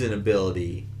season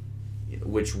ability,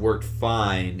 which worked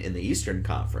fine in the Eastern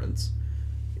Conference.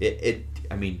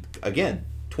 I mean, again,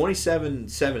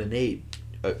 27-7-8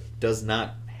 does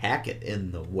not hack it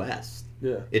in the West.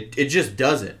 Yeah. It just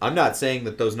doesn't. I'm not saying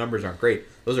that those numbers aren't great.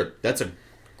 That's a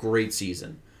great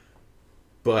season.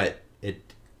 But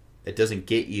it doesn't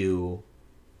get you,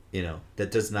 that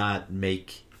does not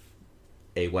make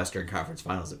a Western Conference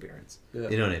Finals appearance. Yeah.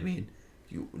 You know what I mean?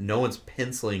 No one's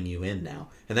penciling you in now.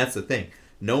 And that's the thing.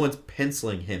 No one's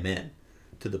penciling him in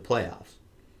to the playoffs.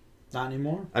 Not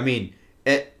anymore. I mean,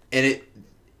 it's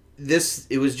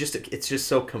just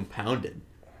so compounded.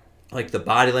 Like, the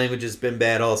body language has been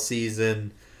bad all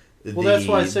season. Well, that's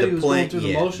why I said he was going through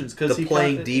the motions. Cause the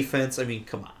playing defense, I mean,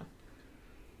 come on.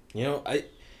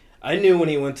 I knew when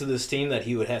he went to this team that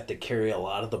he would have to carry a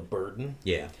lot of the burden.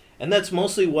 Yeah. And that's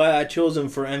mostly why I chose him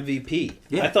for MVP.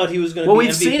 Yeah. I thought he was going to be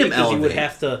we've MVP seen him because he would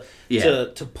elevate.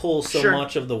 have to pull so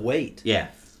much of the weight. Yeah.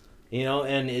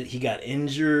 And he got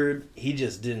injured. He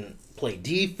just didn't play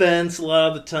defense a lot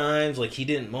of the times. Like, he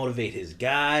didn't motivate his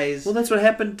guys. Well, that's what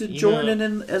happened to Jordan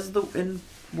in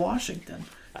Washington.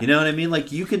 You know what I mean?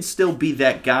 Like, you can still be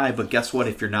that guy, but guess what?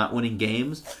 If you're not winning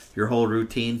games, your whole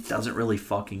routine doesn't really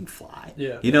fucking fly.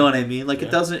 Yeah. You know what I mean? Like, it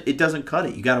doesn't cut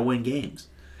it. You got to win games.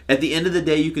 At the end of the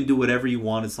day, you can do whatever you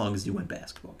want as long as you win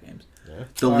basketball games. Yeah.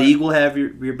 The league will have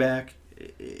your back.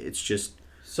 It's just...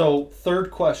 So, third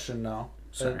question now.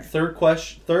 Sorry.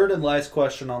 Third and last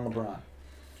question on LeBron.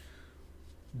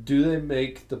 Do they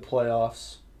make the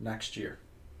playoffs next year?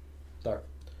 Start.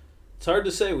 It's hard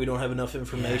to say. We don't have enough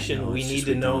information. We need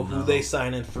to know who they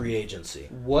sign in free agency.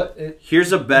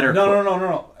 Here's a better...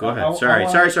 No. Go ahead. Sorry.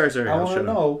 I want to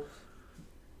know,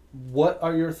 what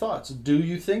are your thoughts? Do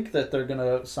you think that they're going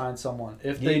to sign someone?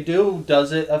 If they do,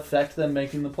 does it affect them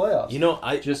making the playoffs?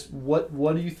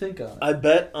 What do you think on it? I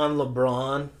bet on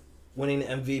LeBron winning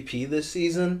MVP this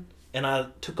season, and I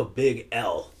took a big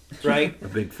L, right? A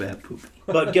big fat poop.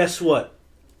 But guess what?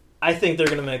 I think they're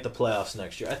going to make the playoffs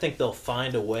next year. I think they'll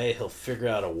find a way. He'll figure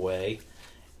out a way,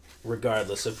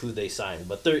 regardless of who they sign.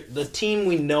 But the team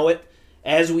we know it,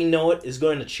 as we know it, is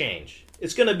going to change.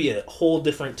 It's going to be a whole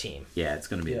different team. Yeah, it's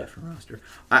going to be a different roster.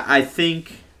 I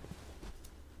think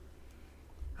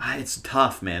it's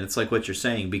tough, man. It's like what you're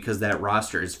saying, because that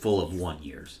roster is full of 1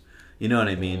 years. You know what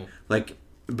I mean? Like,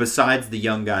 besides the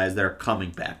young guys that are coming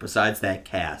back, besides that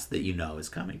cast that you know is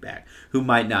coming back, who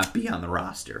might not be on the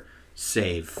roster,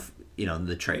 save,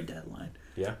 the trade deadline.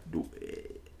 Yeah.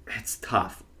 It's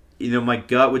tough. My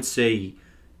gut would say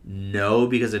no,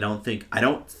 because I don't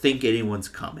think anyone's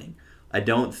coming. I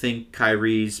don't think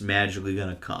Kyrie's magically going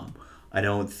to come. I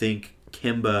don't think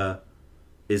Kimba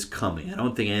is coming. I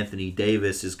don't think Anthony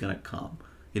Davis is going to come.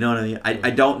 You know what I mean? I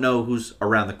don't know who's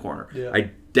around the corner. Yeah.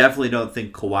 I definitely don't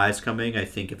think Kawhi's coming. I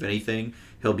think, if anything,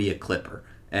 he'll be a Clipper.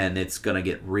 And it's going to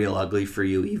get real ugly for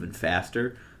you even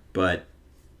faster. But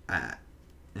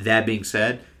that being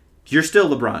said, you're still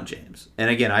LeBron James. And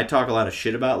again, I talk a lot of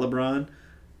shit about LeBron,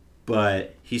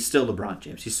 but he's still LeBron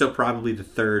James. He's still probably the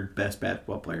third best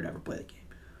basketball player to ever play the game.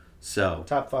 So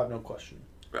Top 5, no question.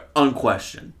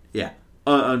 Unquestioned. Yeah.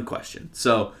 Unquestioned.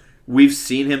 So we've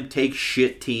seen him take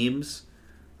shit teams.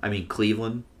 I mean,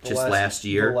 Cleveland last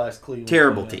year. The last Cleveland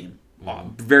terrible team.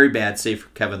 Very bad, save for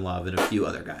Kevin Love and a few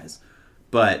other guys.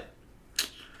 But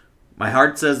my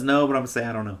heart says no, but I'm going to say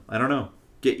I don't know. I don't know.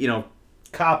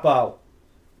 Cop out.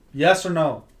 Yes or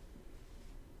no?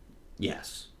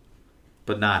 Yes.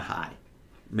 But not high.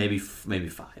 Maybe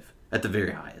 5 at the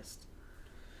very highest.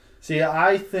 See,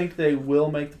 I think they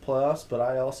will make the playoffs, but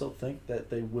I also think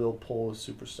that they will pull a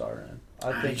superstar in.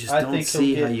 I just don't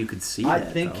see how you could see that. I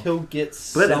think he'll get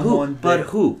but someone.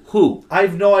 Who? I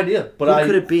have no idea. But who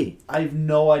could it be? I have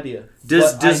no idea.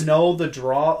 I know the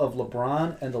draw of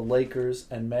LeBron and the Lakers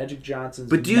and Magic Johnson's.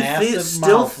 But do you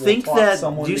still think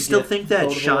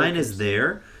that shine is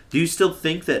there? Do you still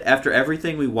think that after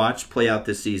everything we watched play out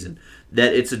this season,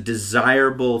 that it's a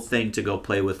desirable thing to go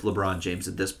play with LeBron James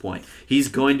at this point? He's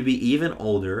going to be even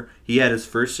older. He had his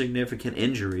first significant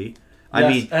injury. Yes, I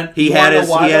mean, he had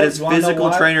his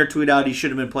physical trainer tweet out he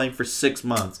should have been playing for 6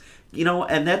 months.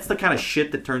 And that's the kind of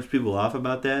shit that turns people off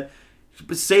about that.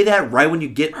 But say that right when you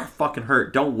get fucking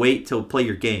hurt. Don't wait till play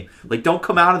your game. Like, don't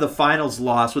come out of the finals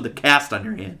loss with a cast on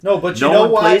your hand. No, but you know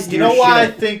why? You know why I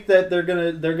think that they're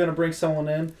gonna bring someone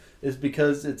in is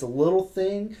because it's a little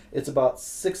thing. It's about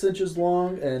 6 inches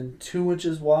long and 2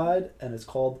 inches wide, and it's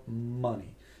called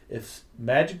money. If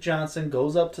Magic Johnson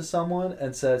goes up to someone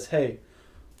and says, "Hey,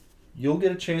 you'll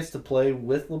get a chance to play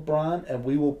with LeBron, and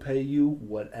we will pay you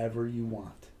whatever you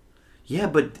want." Yeah,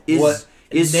 but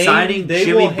is signing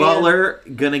Jimmy Butler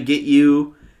going to get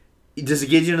you... Does it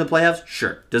get you in the playoffs?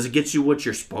 Sure. Does it get you what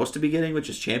you're supposed to be getting, which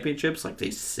is championships, like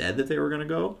they said that they were going to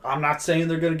go? I'm not saying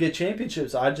they're going to get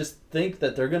championships. I just think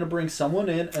that they're going to bring someone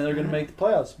in, and they're going to make the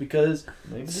playoffs, because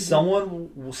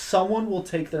someone will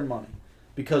take their money.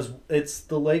 Because it's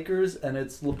the Lakers and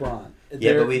it's LeBron.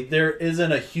 There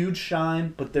isn't a huge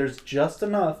shine, but there's just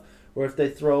enough where if they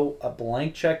throw a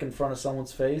blank check in front of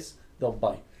someone's face, they'll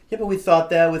bite. Yeah, but we thought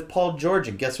that with Paul George,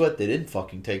 and guess what? They didn't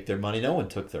fucking take their money. No one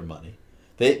took their money.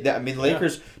 The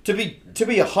Lakers. To be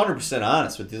 100%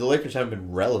 honest with you, the Lakers haven't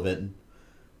been relevant in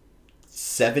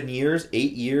 7 years,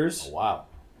 8 years. Oh, wow.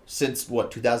 Since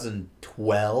what?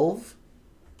 2012.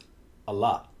 A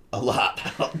lot.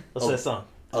 What's that song?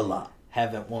 A lot.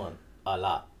 Haven't won a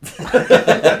lot.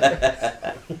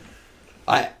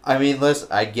 I mean, listen,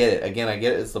 I get it. Again, I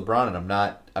get it. It's LeBron, and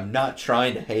I'm not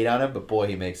trying to hate on him, but boy,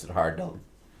 he makes it hard.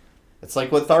 It's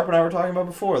like what Tharp and I were talking about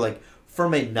before. Like,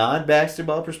 from a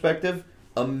non-basketball perspective,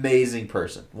 amazing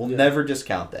person. We'll never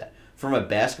discount that. From a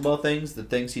basketball the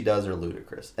things he does are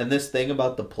ludicrous. And this thing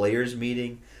about the players'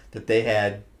 meeting that they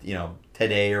had,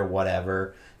 today or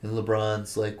whatever, and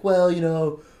LeBron's like, well,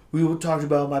 we talked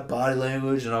about my body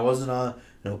language, and I wasn't on,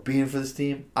 being for this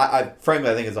team. I frankly,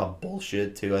 I think it's all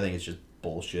bullshit too. I think it's just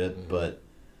bullshit. But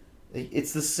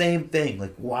it's the same thing.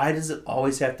 Like, why does it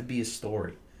always have to be a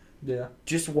story? Yeah.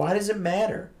 Just why does it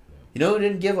matter? You know who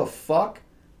didn't give a fuck?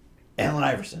 Allen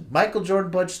Iverson, Michael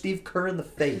Jordan, Bud, Steve Kerr in the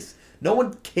face. No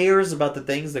one cares about the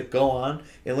things that go on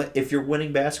if you're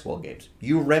winning basketball games.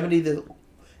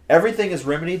 Everything is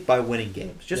remedied by winning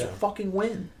games. Just fucking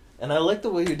win. And I like the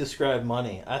way you describe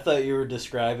money. I thought you were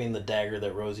describing the dagger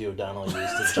that Rosie O'Donnell used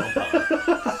to jump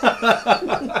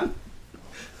on.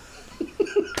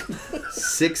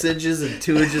 6 inches and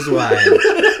 2 inches wide.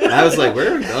 I was like,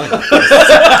 where are we going?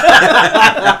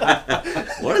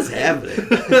 What is happening?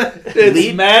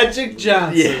 It's Magic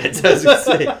Johnson. Yeah, it doesn't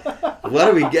say. What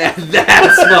do we get?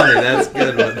 That's funny. That's a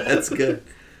good one. That's good.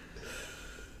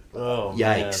 Oh,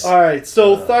 Yikes. All right,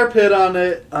 so Tharp hit on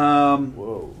it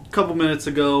Whoa. a couple minutes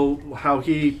ago how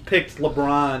he picked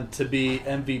LeBron to be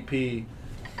MVP.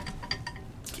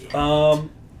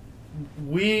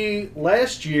 We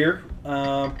last year,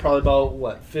 probably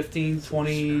about 15,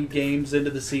 20 games into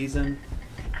the season,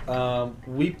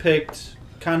 we picked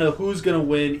kind of who's going to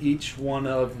win each one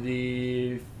of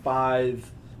the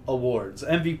 5 awards: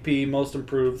 MVP, Most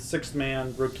Improved, Sixth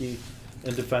Man, Rookie,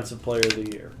 and Defensive Player of the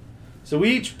Year. So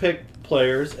we each picked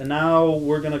players, and now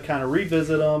we're going to kind of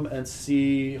revisit them and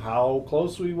see how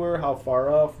close we were, how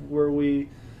far off were we.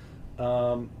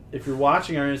 If you're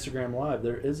watching our Instagram Live,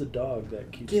 there is a dog that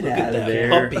keeps Get Look out at of that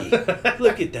there. puppy.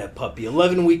 Look at that puppy.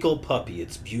 11-week-old puppy.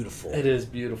 It's beautiful. It is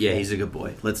beautiful. Yeah, he's a good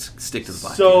boy. Let's stick to the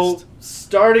podcast. So,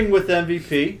 starting with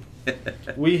MVP,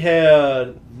 we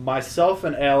had myself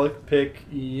and Alec pick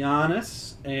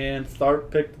Giannis, and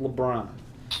Tharp picked LeBron.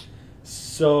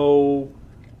 So,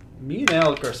 me and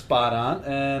Alec are spot on,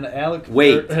 and Alec...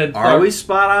 Wait, and are Tharp- we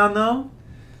spot on though?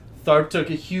 Tharp took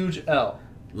a huge L.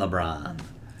 LeBron.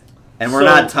 And we're So-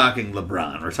 not talking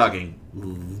LeBron. We're talking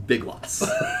big loss.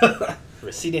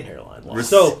 Receding hairline loss.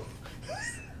 So,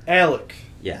 Alec,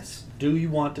 Yes. do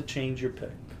you want to change your pick?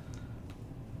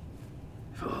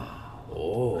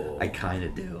 Oh. I kind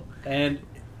of do. And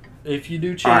if you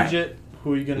do All change right. it,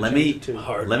 who are you going to Let change me it to?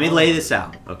 Hard let me on. lay this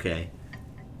out, okay?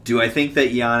 Do I think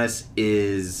that Giannis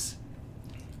is?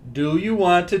 Do you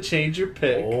want to change your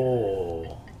pick?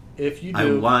 Oh. If you I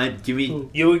do, want. Give me who?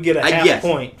 You would get a half yes.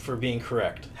 point for being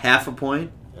correct half a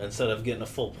point. instead of getting a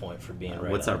full point for being right.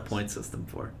 What's on our this. point system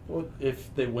for? Well,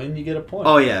 if they win, you get a point.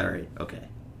 Oh yeah, all right, okay.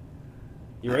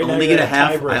 You I right now only you're get a at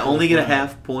half. tiebreaker I only with get a Brian.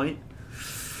 half point.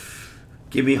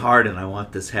 Give me Harden. I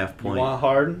want this half You point. want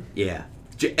Harden? Yeah,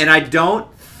 and I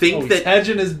don't think Oh, that. he's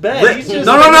hedging his bet. Let- He's no, just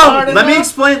no, picking no. Harden Let me up.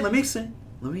 explain. Let me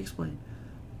explain.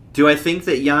 Do I think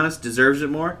that Giannis deserves it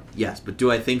more? Yes, but do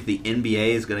I think the NBA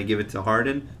is going to give it to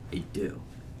Harden? I do.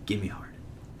 Give me Harden.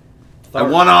 I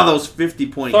Tharp- won all those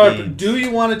 50-point Tharp, games. do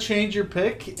you want to change your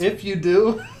pick? If you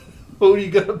do, who are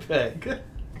you gonna pick?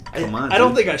 Come on, I don't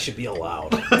dude. think I should be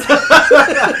allowed.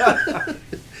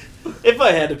 If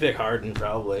I had to pick Harden,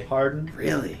 probably. Harden.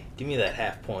 Really? Give me that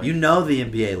half point. You know the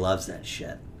NBA loves that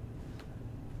shit.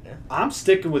 I'm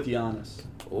sticking with Giannis.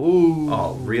 Ooh.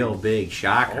 Oh, real big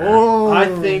shocker. Oh. I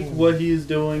think what he's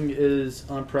doing is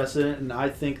unprecedented, and I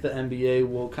think the NBA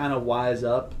will kind of wise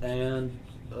up and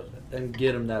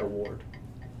get him that award.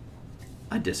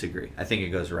 I disagree. I think it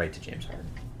goes right to James Harden.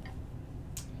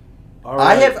 All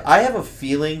right. I have a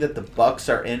feeling that the Bucks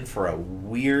are in for a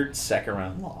weird second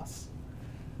round loss.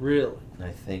 Really. I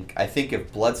think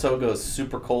if Bledsoe goes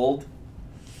super cold,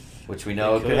 which we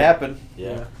know They it could could. happen.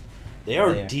 Yeah. They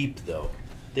are They are. deep, though.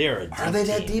 They are a deep Are they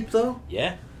that team. deep though?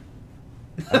 Yeah.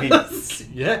 I mean,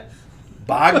 Yeah.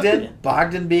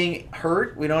 Bogdan being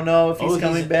hurt. We don't know if he's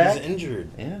coming back. He's injured.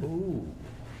 Yeah. Ooh.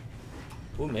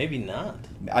 Ooh, maybe not.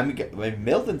 I mean,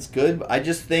 Milton's good. But I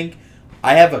just think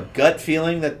I have a gut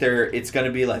feeling that it's going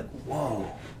to be like, whoa.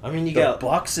 I mean, you The got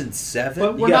Bucks in 7.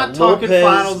 But we're got not talking Lopez,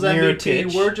 finals MVP.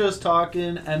 Mirotic. We're just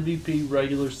talking MVP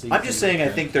regular season. I'm just saying I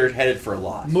think they're headed for a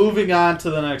loss. Moving on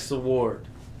to the next award.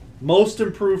 Most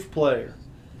improved player.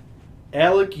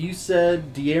 Alec, you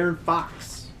said De'Aaron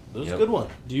Fox. that was Yep. a good one.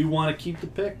 Do you want to keep the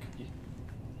pick?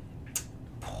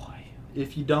 Boy.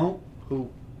 If you don't, who?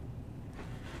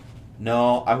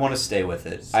 No, I want to stay with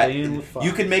it. Staying with Fox.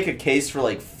 You could make a case for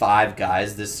like 5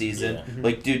 guys this season. Yeah.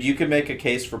 Like, dude, you could make a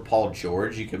case for Paul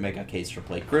George. You could make a case for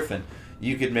Blake Griffin.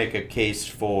 You could make a case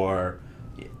for,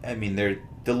 I mean,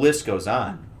 the list goes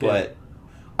on. But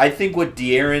I think what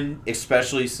De'Aaron,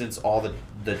 especially since all the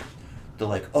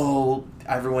like, oh,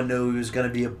 everyone knew he was going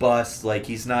to be a bust. Like,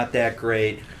 he's not that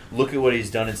great. Look at what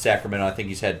he's done in Sacramento. I think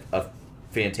he's had a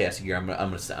fantastic year.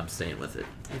 I'm staying with it.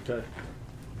 Okay.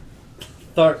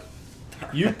 Tharp,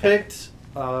 you picked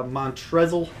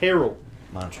Montrezl Harrell.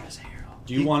 Montrezl Harrell.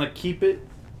 Do you want to keep it?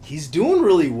 He's doing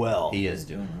really well. He is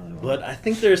doing really well. But I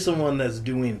think there's someone that's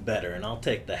doing better, and I'll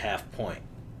take the half point.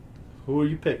 Who are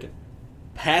you picking?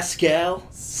 Pascal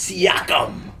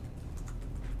Siakam.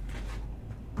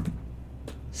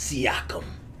 Siakam.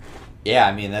 Yeah,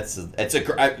 I mean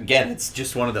again, it's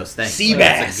just one of those things.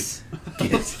 Seabass.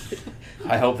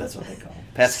 I hope that's what they call him.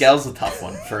 Pascal's a tough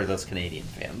one for those Canadian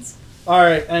fans. All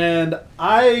right, and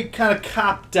I kind of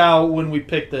copped out when we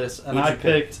picked this, and Who'd I you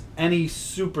pick? picked any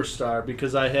superstar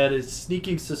because I had a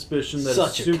sneaking suspicion that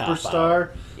Such a a cop-out. superstar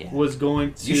Yeah. was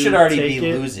going to You should already take be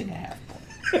it. losing a half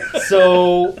point.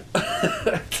 So,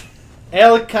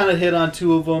 Alec kind of hit on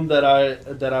 2 of them that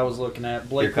I was looking at.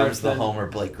 Blake Here comes Griffin, the Homer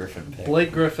Blake Griffin pick.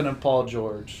 Blake Griffin and Paul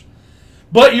George.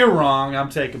 But you're wrong. I'm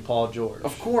taking Paul George.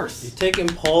 Of course. You're taking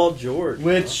Paul George.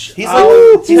 Which He's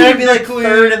I'll he's gonna be like technically-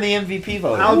 third in the MVP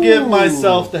voting. I'll give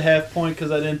myself the half point because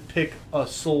I didn't pick a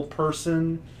sole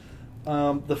person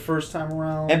the first time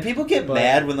around. And people get But-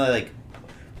 mad when they're like,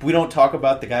 we don't talk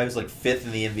about the guy who's like fifth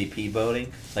in the MVP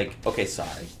voting. Like, okay,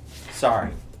 sorry.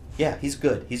 Yeah, he's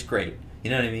good. He's great.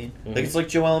 You know what I mean? Mhm. Like, it's like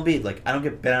Joel Embiid. Like, I don't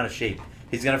get bent out of shape.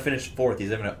 He's gonna finish fourth. He's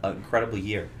having an incredible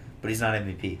year, but he's not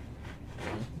MVP.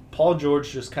 Paul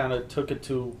George just kind of took it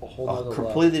to a whole other A level.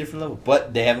 completely different level.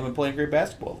 But they haven't been playing great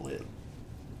basketball lately.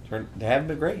 They haven't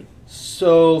been great.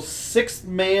 So, Sixth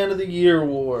Man of the Year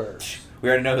award. We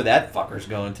already know who that fucker's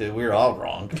going to. We were all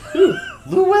wrong.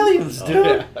 Lou Williams,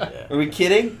 dude. Yeah. Are we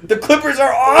kidding? The Clippers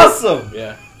are awesome.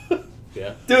 Yeah.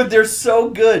 Yeah. Dude, they're so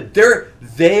good.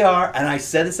 They are, and I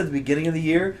said this at the beginning of the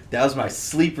year. That was my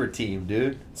sleeper team,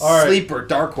 dude. All right. Sleeper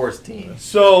dark horse team.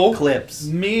 So, Clips.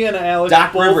 me and Alec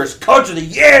Doc both, Rivers, coach of the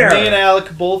year. Me and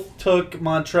Alec both took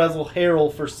Montrezl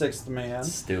Harrell for Sixth Man.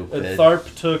 Stupid. And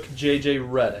Tharp took J.J.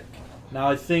 Redick. Now,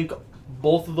 I think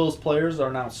both of those players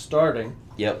are now starting.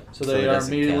 Yep. So they it are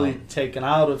doesn't immediately count. taken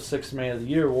out of Sixth Man of the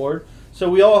Year award. So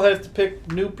we all have to pick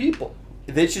new people.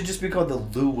 They should just be called the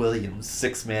Lou Williams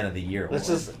Sixth Man of the Year. Let's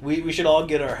award. just we should all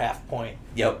get our half point.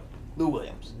 Yep. Lou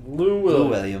Williams. Lou Lou Williams.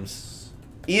 Williams.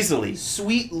 Easily.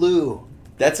 Sweet Lou.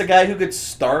 That's a guy who could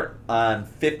start on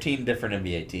 15 different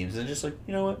NBA teams and just like,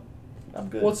 you know what? I'm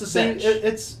good. Well, it's the same. Bench.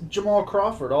 It's Jamal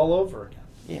Crawford all over again.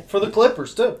 Yeah. For the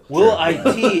Clippers, too. Will Sure.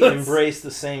 IT embrace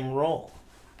the same role?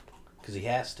 Because he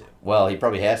has to. Well, he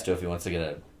probably has to if he wants to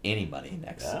get any money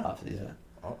next Yeah. offseason.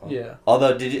 Yeah.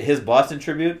 Although, his Boston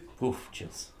tribute? Oof,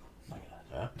 chills. Oh my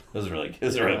God. Yeah. It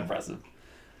was really impressive.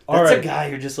 All That's right. a guy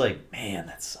you're just like, man,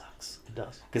 that sucks. It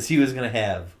does. Because he was going to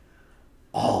have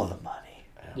all the money.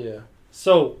 Yeah.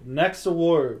 So, next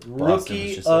award, was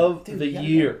Rookie just of like, dude, the you gotta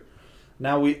Year.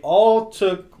 Now, we all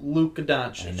took Luka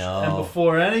Doncic. I know. And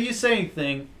before any of you say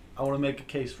anything, I want to make a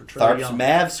case for Trae Tharp's Young.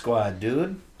 Mav squad,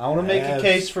 dude. I want to make a Mavs.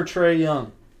 case for Trae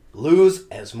Young. Lose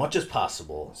as much as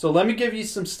possible. So let me give you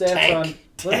some stats Tank. on.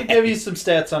 Let me give you some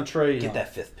stats on Trae Young. Get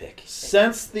that fifth pick.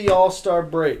 Since the All-Star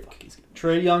break,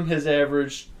 Trae Young has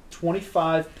averaged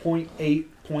 25.8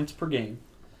 points per game,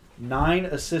 9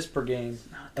 assists per game,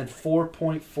 and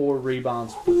 4.4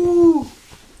 rebounds per game.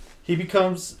 He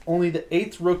becomes only the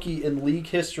 8th rookie in league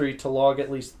history to log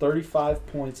at least 35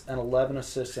 points and 11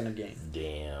 assists in a game.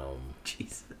 Damn.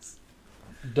 Jesus.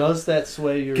 Does that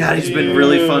sway your... God, he's been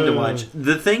really fun to watch.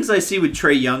 The things I see with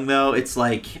Trae Young, though, it's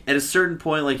like, at a certain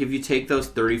point, like, if you take those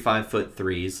 35-foot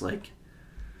threes, like,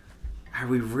 are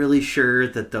we really sure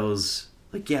that those...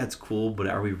 Like, yeah, it's cool, but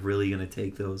are we really going to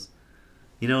take those?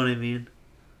 You know what I mean?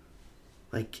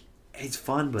 Like, it's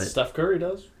fun, but... Steph Curry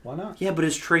does. Why not? Yeah, but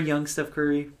is Trae Young Steph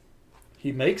Curry?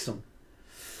 He makes them.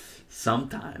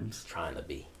 Sometimes. Trying to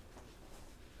be.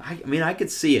 I mean, I could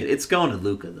see it. It's going to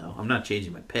Luka, though. I'm not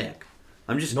changing my pick.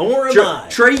 I'm just... Nor am I.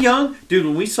 Trae Young, dude,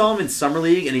 when we saw him in Summer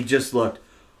League and he just looked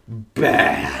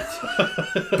bad.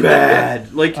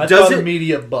 Bad. Like, I does thought a it...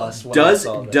 media bust when I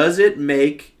saw that. Does it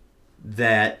make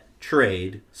that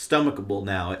trade stomachable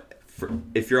now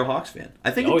if you're a Hawks fan?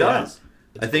 I think Oh, it yeah. does.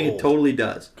 It's I think gold. it totally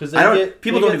does. 'Cause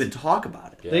People they don't get- even talk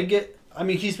about it. Yeah. They get... I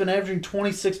mean, he's been averaging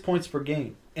 26 points per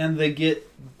game, and they get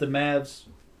the Mavs'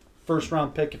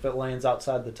 first-round pick if it lands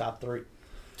outside the top 3.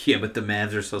 Yeah, but the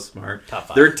Mavs are so smart. Top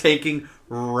 5. They're taking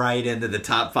right into the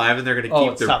top 5, and they're going to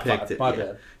keep it's their top pick. 5. My yeah.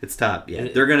 bad. It's top. Yeah,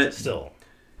 It- they're going to Still.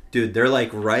 Dude, they're like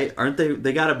right, aren't they?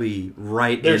 They got to be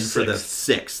right They're in for the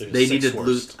sixth. 6th. They're They the need to sixth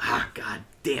lose. worst. God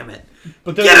damn it!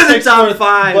 But Get in the sixth top worth,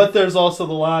 5. But there's also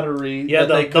the lottery. Yeah, that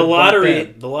they the could bump lottery.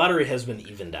 in. The lottery has been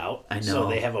evened out. I know. So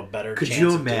they have a better. Could chance you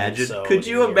of doing imagine? so Could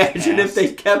you in years imagine if past.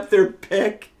 they kept their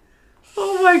pick?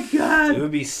 Oh my It god!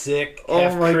 would be sick. Oh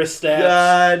Have my Kristaps,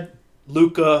 god!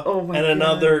 Luca, Oh my and God.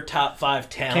 another top 5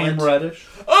 talent. Cam Reddish.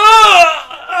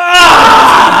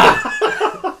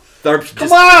 Tharp Come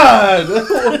just,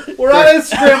 on! We're on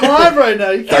Instagram Live right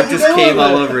now. You can't Tharp be just doing came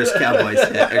all that. over his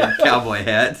cowboy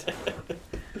hat.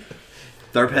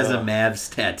 Tharp has a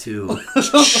Mavs tattoo.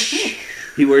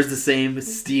 He wears the same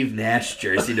Steve Nash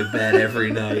jersey to bed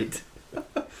every night.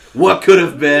 What could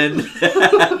have been?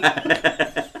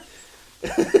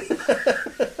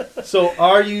 So,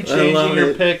 are you love changing your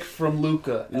it. pick from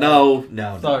Luca? No.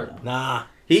 Tharp. Nah.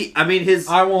 His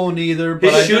I won't either. But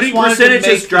I his just shooting wanted to percentage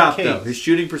make has the dropped case. though. His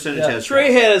shooting percentage Yeah. has Trey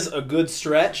dropped has a good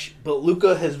stretch, but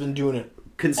Luca has been doing it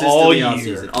consistently all all year.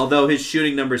 season. Although his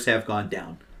shooting numbers have gone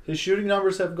down. His shooting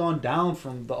numbers have gone down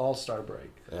from the All-Star break.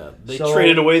 They So-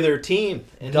 traded away their team,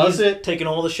 and Does he's it- taking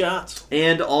all the shots.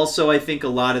 And also, I think a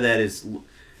lot of that is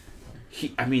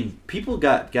People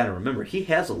got to remember he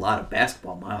has a lot of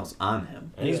basketball miles on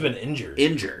him. And he's been injured.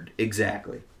 Injured,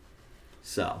 exactly.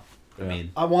 So,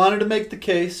 I wanted to make the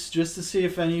case just to see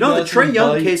if any. No, the Trae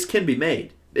Young case can be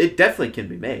made. It definitely can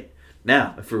be made.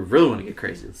 Now, if we really want to get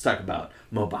crazy, let's talk about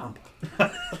Mo Bamba.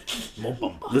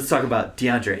 Let's talk about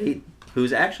DeAndre Ayton,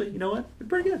 who's actually, you know what,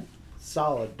 pretty good.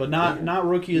 Solid, but not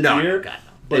rookie of the year. God,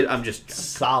 no. But I'm just joking.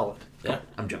 solid. Yeah.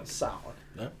 I'm joking. Solid.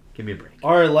 Give me a break.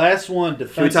 All right, last one.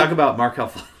 Can we talk about Markelle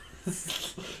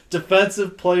Fultz?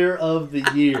 Defensive Player of the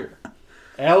Year.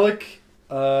 Alec,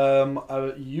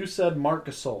 you said Marc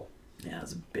Gasol. Yeah, it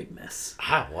was a big miss.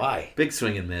 Why? Big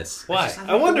swing and miss. Why?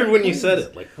 I wondered when you said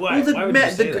it. Like, why? Well, why would you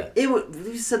say that?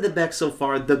 We said that back so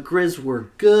far. The Grizz were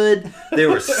good. They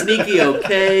were sneaky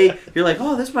okay. You're like,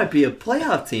 oh, this might be a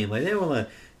playoff team. Like they won,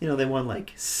 they won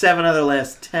like 7 out of their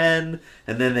last 10,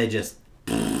 and then they just.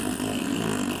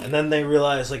 And then they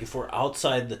realized, like, if we're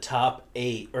outside the top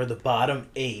 8 or the bottom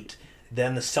 8,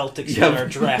 then the Celtics win our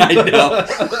draft. I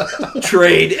know.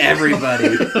 Trade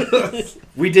everybody.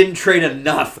 We didn't trade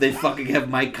enough. They fucking have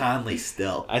Mike Conley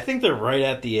still. I think they're right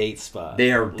at the 8th spot.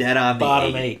 They are dead on the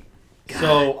bottom 8.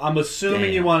 So I'm assuming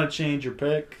damn. you want to change your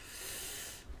pick.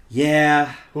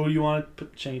 Yeah. Who you want to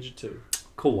change it to?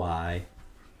 Kawhi.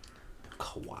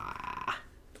 Kawhi.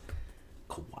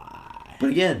 But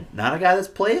again, not a guy that's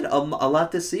played a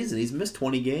lot this season. He's missed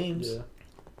 20 games. Yeah.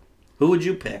 Who would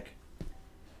you pick?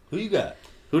 Who you got?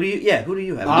 Who do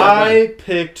you have? I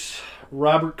picked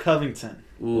Robert Covington.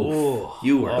 Ooh,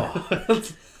 Ooh.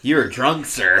 you're drunk,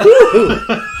 sir.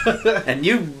 And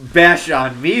you bash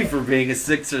on me for being a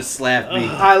Sixers slap me.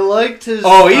 I liked his.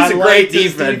 Oh, he's I a great liked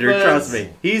his defender. defense. Trust me.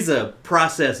 He's a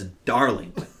process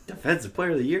darling. Defensive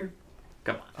Player of the Year.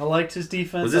 Come on. I liked his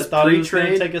defense. Was this I thought he was going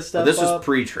pre-trade? to take a step This up. was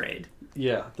pre-trade.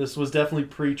 Yeah, this was definitely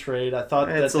pre-trade. I thought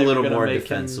It's that a they little were more going to make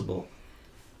defensible.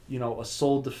 him, a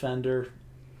sole defender.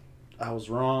 I was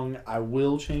wrong. I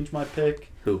will change my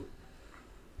pick. Who?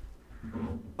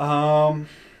 I'm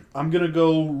gonna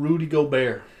go Rudy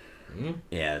Gobert.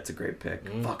 Yeah, it's a great pick.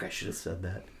 Fuck, I should have said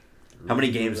that. How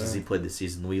many games has he played this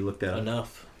season? We looked at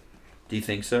Enough. Do you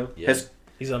think so? Yeah.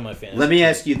 He's on my fantasy. Let me team.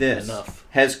 ask you this: Enough.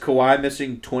 Has Kawhi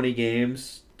missing 20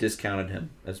 games discounted him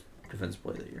as Defensive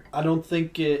Player of the Year? I don't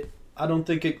think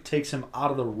it takes him out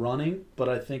of the running, but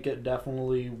I think it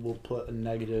definitely will put a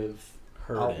negative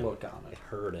outlook on it.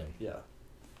 Hurt him. Yeah.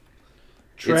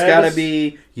 It's got to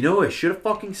be. You know what I should have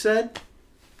fucking said?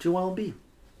 Joel Embiid.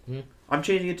 I'm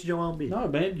changing it to Joel Embiid. No,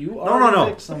 man, you No.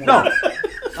 already picked someone. No.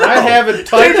 I have it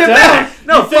typed Take it down. back.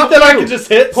 No, you think fuck that I you. could just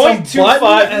hit some 0.25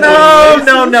 button and No.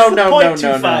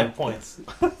 0.25 points.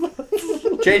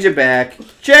 Change it back.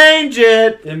 Change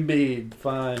it. Embiid,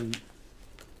 fine.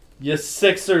 You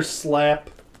Sixers slap.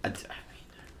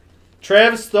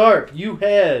 Travis Tharp, you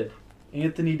had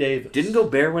Anthony Davis. Didn't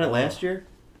Gobert win it last year?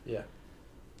 Yeah.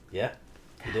 Yeah,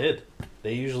 he did.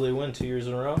 They usually win 2 years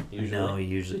in a row. Usually. No, he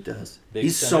usually does. Big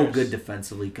He's so centers. good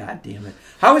defensively. God damn it.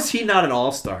 How is he not an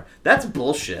all-star? That's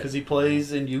bullshit. Because he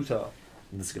plays in Utah.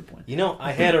 That's a good point. You know,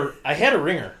 I had a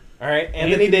ringer. All right,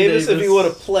 Anthony Anthony Davis, if he Davis would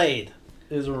have played,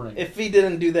 Is a ring. if he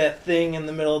didn't do that thing in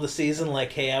the middle of the season,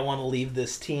 like, hey, I want to leave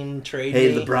this team, trade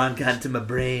Hey, me. LeBron got into my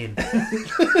brain.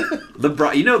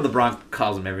 LeBron, LeBron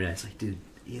calls him every night. It's like, dude,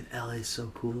 LA is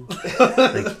so cool.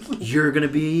 Like, you're gonna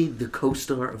be the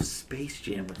co-star of Space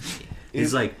Jam with me.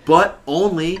 He's like, but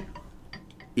only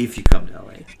if you come to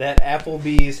LA. That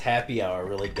Applebee's happy hour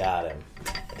really got him.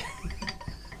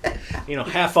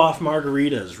 Half off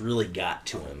margaritas really got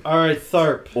to him. All right,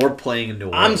 Tharp. Or playing in New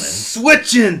I'm Orleans.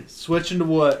 switching. Switching to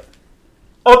what?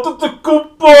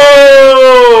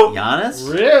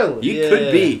 Giannis? Really? He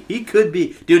could be. He could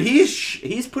be. Dude,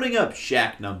 he's putting up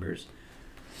Shaq numbers.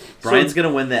 Brian's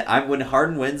gonna win that. When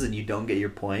Harden wins and you don't get your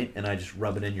point, and I just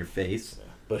rub it in your face.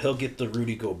 But he'll get the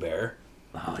Rudy Gobert,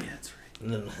 Oh yeah, that's right.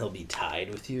 and then he'll be tied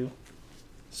with you.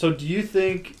 So do you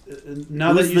think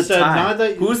now Who's that you the said tie? now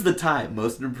that Who's the tie?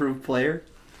 Most improved player?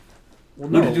 well,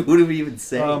 Who no, did we even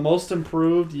say? most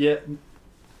improved yet?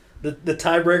 The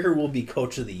tiebreaker will be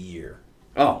Coach of the Year.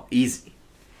 Oh, easy.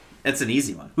 That's an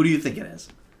easy one. Who do you think it is?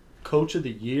 Coach of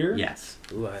the year? Yes.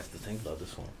 Ooh, I have to think about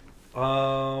this one.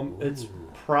 It's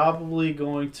probably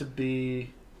going to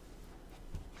be.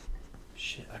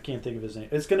 Shit, I can't think of his name.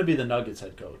 It's going to be the Nuggets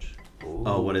head coach.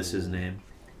 Oh, what is his name?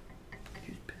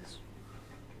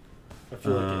 I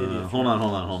feel like an idiot. Hold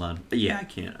on. Yeah, I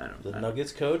can't. I don't The know.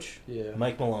 Nuggets coach? Yeah.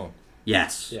 Mike Malone.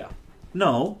 Yes. Yeah.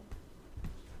 No.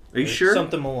 Are you sure?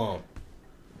 Something Malone.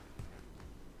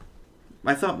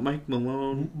 I thought Mike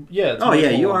Malone. Yeah. It's Oh, Mike yeah,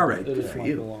 you Malone. are right. It Good is for Mike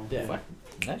you. Malone. Yeah.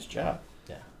 Nice job.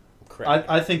 Correct.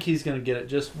 I think he's going to get it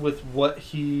just with what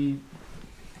he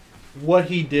what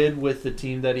he did with the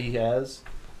team that he has,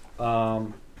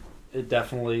 it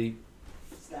definitely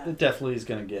is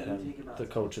going to get him the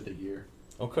coach of the year.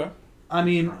 Okay. I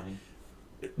mean,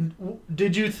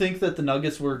 did you think that the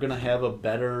Nuggets were going to have a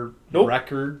better Nope.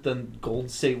 record than Golden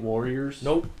State Warriors?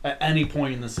 Nope. At any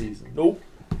point in the season? Nope.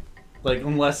 Like,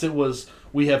 unless it was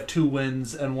we have 2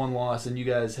 wins and 1 loss, and you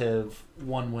guys have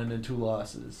 1 win and 2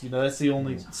 losses. You know, that's the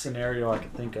only scenario I can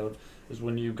think of is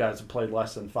when you guys have played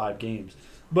less than 5 games.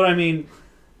 But I mean,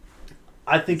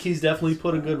 I think he's definitely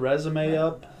put a good resume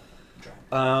up.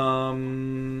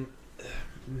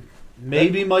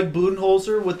 Maybe Mike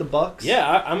Budenholzer with the Bucks.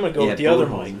 Yeah, I'm going to go Yeah, with the other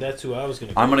Budenholzer. Mike. That's who I was going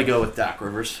to go I'm going to with. go with Doc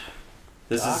Rivers.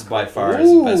 This is Doc by far Rivers.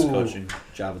 his best Ooh. coaching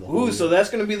job of the whole Ooh, so year. that's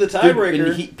going to be the Dude,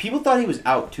 tiebreaker. and people thought he was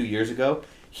out 2 years ago.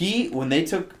 When they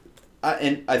took,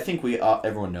 and I think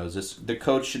everyone knows this. The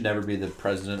coach should never be the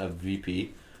president of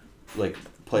VP, like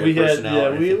player we had personnel.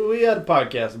 or anything. we had a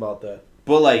podcast about that.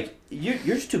 But like you're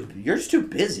just too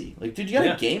busy. Like, dude, you got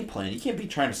Yeah. a game plan. You can't be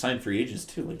trying to sign free agents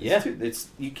too. Like, Yeah. it's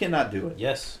you cannot do it.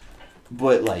 Yes,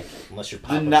 But like unless you're the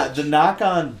Popovich. knock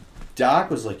on Doc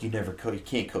was like, you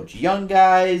can't coach young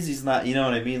guys. He's not, you know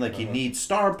what I mean? Like, you need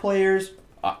star players.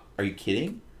 Are you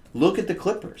kidding? Look at the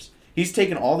Clippers. He's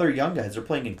taken all their young guys. They're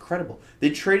playing incredible. They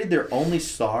traded their only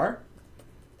star,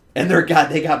 and they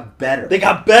got better. They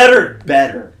got better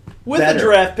better with better. the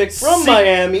draft pick from See-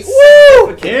 Miami. Woo!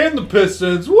 And the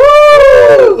Pistons.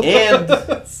 Woo! And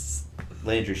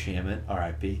Landry Shamet,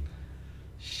 R.I.P.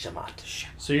 Shamat.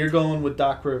 So you're going with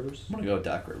Doc Rivers. I'm gonna go with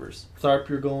Doc Rivers. Tharp,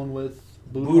 you're going with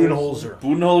Budenholzer.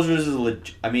 Budenholzer is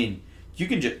legit. I mean, you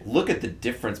can just look at the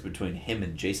difference between him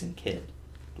and Jason Kidd.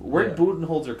 Where did Yeah.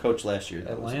 Budenholzer coach last year?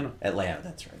 Atlanta. Atlanta,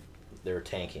 that's right. They were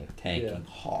tanking. Tanking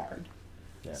hard.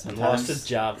 Yeah. And Sometimes- lost his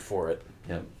job for it.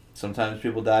 Yep. Sometimes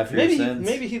people die for Maybe your sins.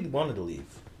 maybe he wanted to leave.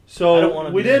 So I don't wanna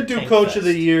we be didn't a do tank Coach fest. of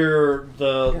the Year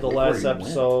the look last where he went.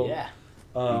 episode Yeah.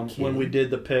 Are you when we kidding?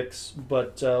 did the picks,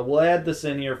 but we'll add this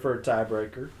in here for a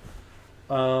tiebreaker.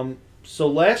 So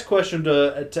last question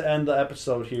to end the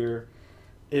episode here: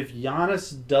 if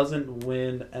Giannis doesn't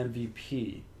win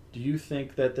MVP, do you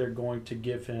think that they're going to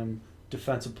give him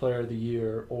Defensive Player of the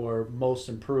Year or Most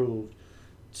Improved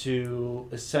to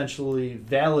essentially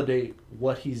validate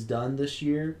what he's done this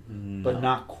year, but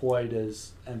not quite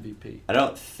as MVP? I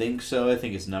don't think so. I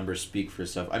think his numbers speak for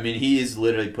itself. I mean, he is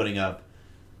literally putting up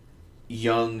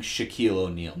young Shaquille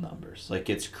O'Neal numbers. Like,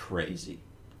 it's crazy.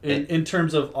 In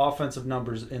terms of offensive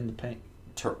numbers in the paint.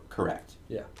 Correct.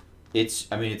 Yeah. It's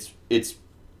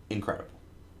incredible.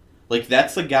 Like,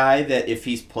 that's the guy that if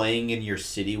he's playing in your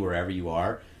city, wherever you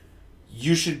are,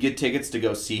 you should get tickets to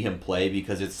go see him play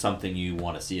because it's something you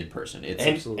want to see in person. It's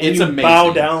And it's you amazing.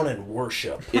 bow down and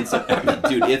worship. Dude,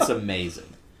 it's amazing.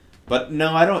 But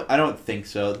no, I don't think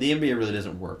so. The NBA really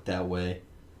doesn't work that way.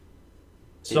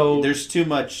 So there's too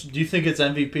much. do you think it's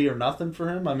MVP or nothing for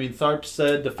him? I mean, Tharp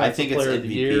said I Defensive think it's Player of MVP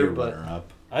the Year, or but runner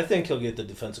up. I think he'll get the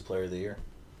Defensive Player of the Year.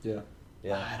 yeah.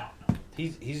 Yeah. I don't know.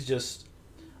 He's just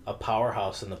a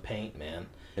powerhouse in the paint, man.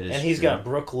 It is And he's true. got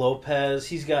Brooke Lopez.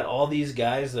 He's got all these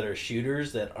guys that are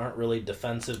shooters that aren't really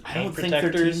defensive I paint don't think their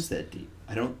team's protectors. that deep.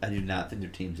 I do not think their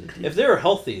team's that deep. If they were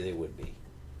healthy, they would be.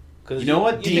 'Cause You know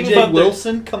what? You think DJ about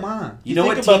Wilson, come on. you know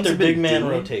think what about teams their have been big man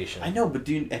doing? rotation. I know, but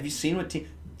have you seen what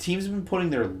teams have been putting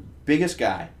their biggest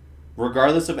guy,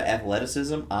 regardless of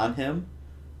athleticism, on him,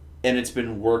 and it's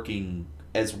been working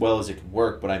as well as it can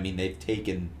work. But I mean, they've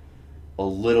taken a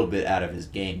little bit out of his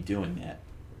game doing that.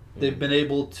 They've been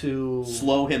able to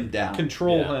Slow him down.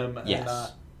 control Yeah. him and Yes.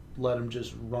 not let him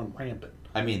just run rampant.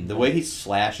 I mean, the way he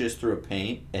slashes through a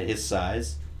paint at his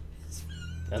size,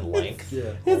 and length.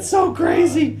 Yeah. it's so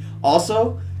crazy.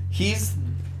 Also, he's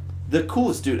the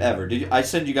coolest dude ever. I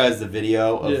send you guys the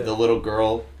video of Yeah. the little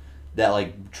girl that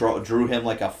like drew him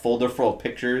like a folder full of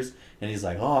pictures, and he's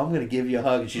like, "Oh, I'm gonna give you a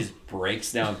hug," and she just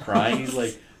breaks down crying. He's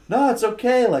like, "No, it's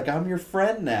okay. Like, I'm your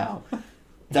friend now."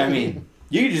 I mean,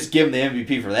 you can just give him the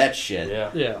MVP for that shit.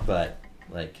 Yeah. Yeah. But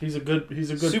like, He's a good Super- he's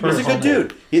a person.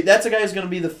 good dude. That's a guy who's gonna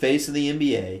be the face of the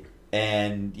NBA,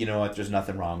 and you know what? There's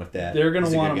nothing wrong with that. They're going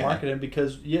He's to a want good to guy. market him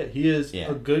because he is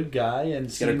Yeah. a good guy and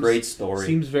He's got a great story.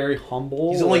 Seems very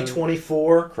humble. He's only and-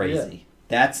 24. Crazy.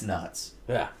 That's nuts.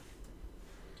 Yeah.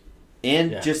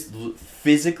 And Yeah. just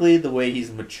physically, the way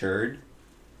he's matured,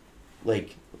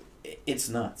 like, it's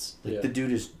nuts. Like, Yeah. the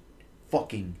dude is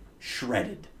fucking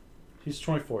shredded. He's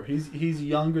 24. He's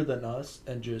younger than us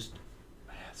and just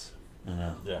massive. I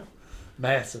know. Yeah.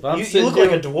 Massive. You look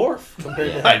like a dwarf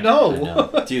compared to I him. know. I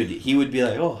know. Dude, he would be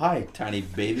like, "Oh, hi, tiny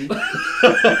baby."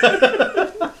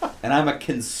 And I'm a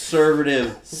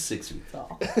conservative 6 feet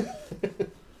tall.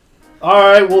 All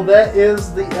right, well, that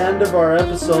is the end of our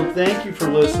episode. Thank you for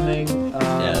listening.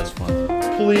 Yeah, that's fun.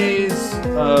 Please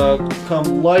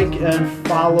come like and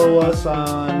follow us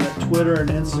on Twitter and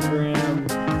Instagram.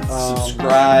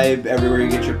 Subscribe everywhere you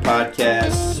get your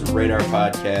podcasts. Rate our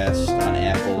podcast on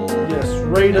Apple. Yes,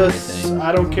 rate us. Everything.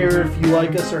 I don't care if you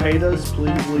like us or hate us.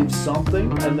 Please leave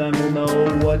something, and then we'll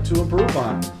know what to improve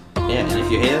on. Yeah, and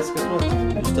if you hate us, guess what?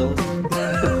 You're still listening.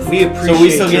 We appreciate So we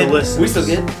still your get listens. we still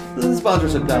get the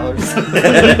sponsorship dollars.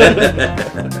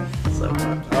 So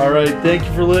fun. All right, thank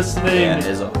you for listening. Yeah,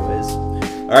 as always.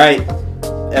 All right,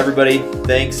 everybody.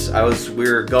 Thanks.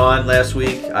 We were gone last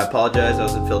week. I apologize. I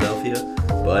was in Philadelphia,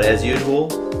 but as usual,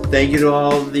 thank you to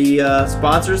all the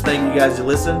sponsors. Thank you guys who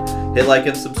listen. Hit like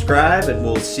and subscribe, and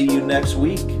we'll see you next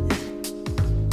week.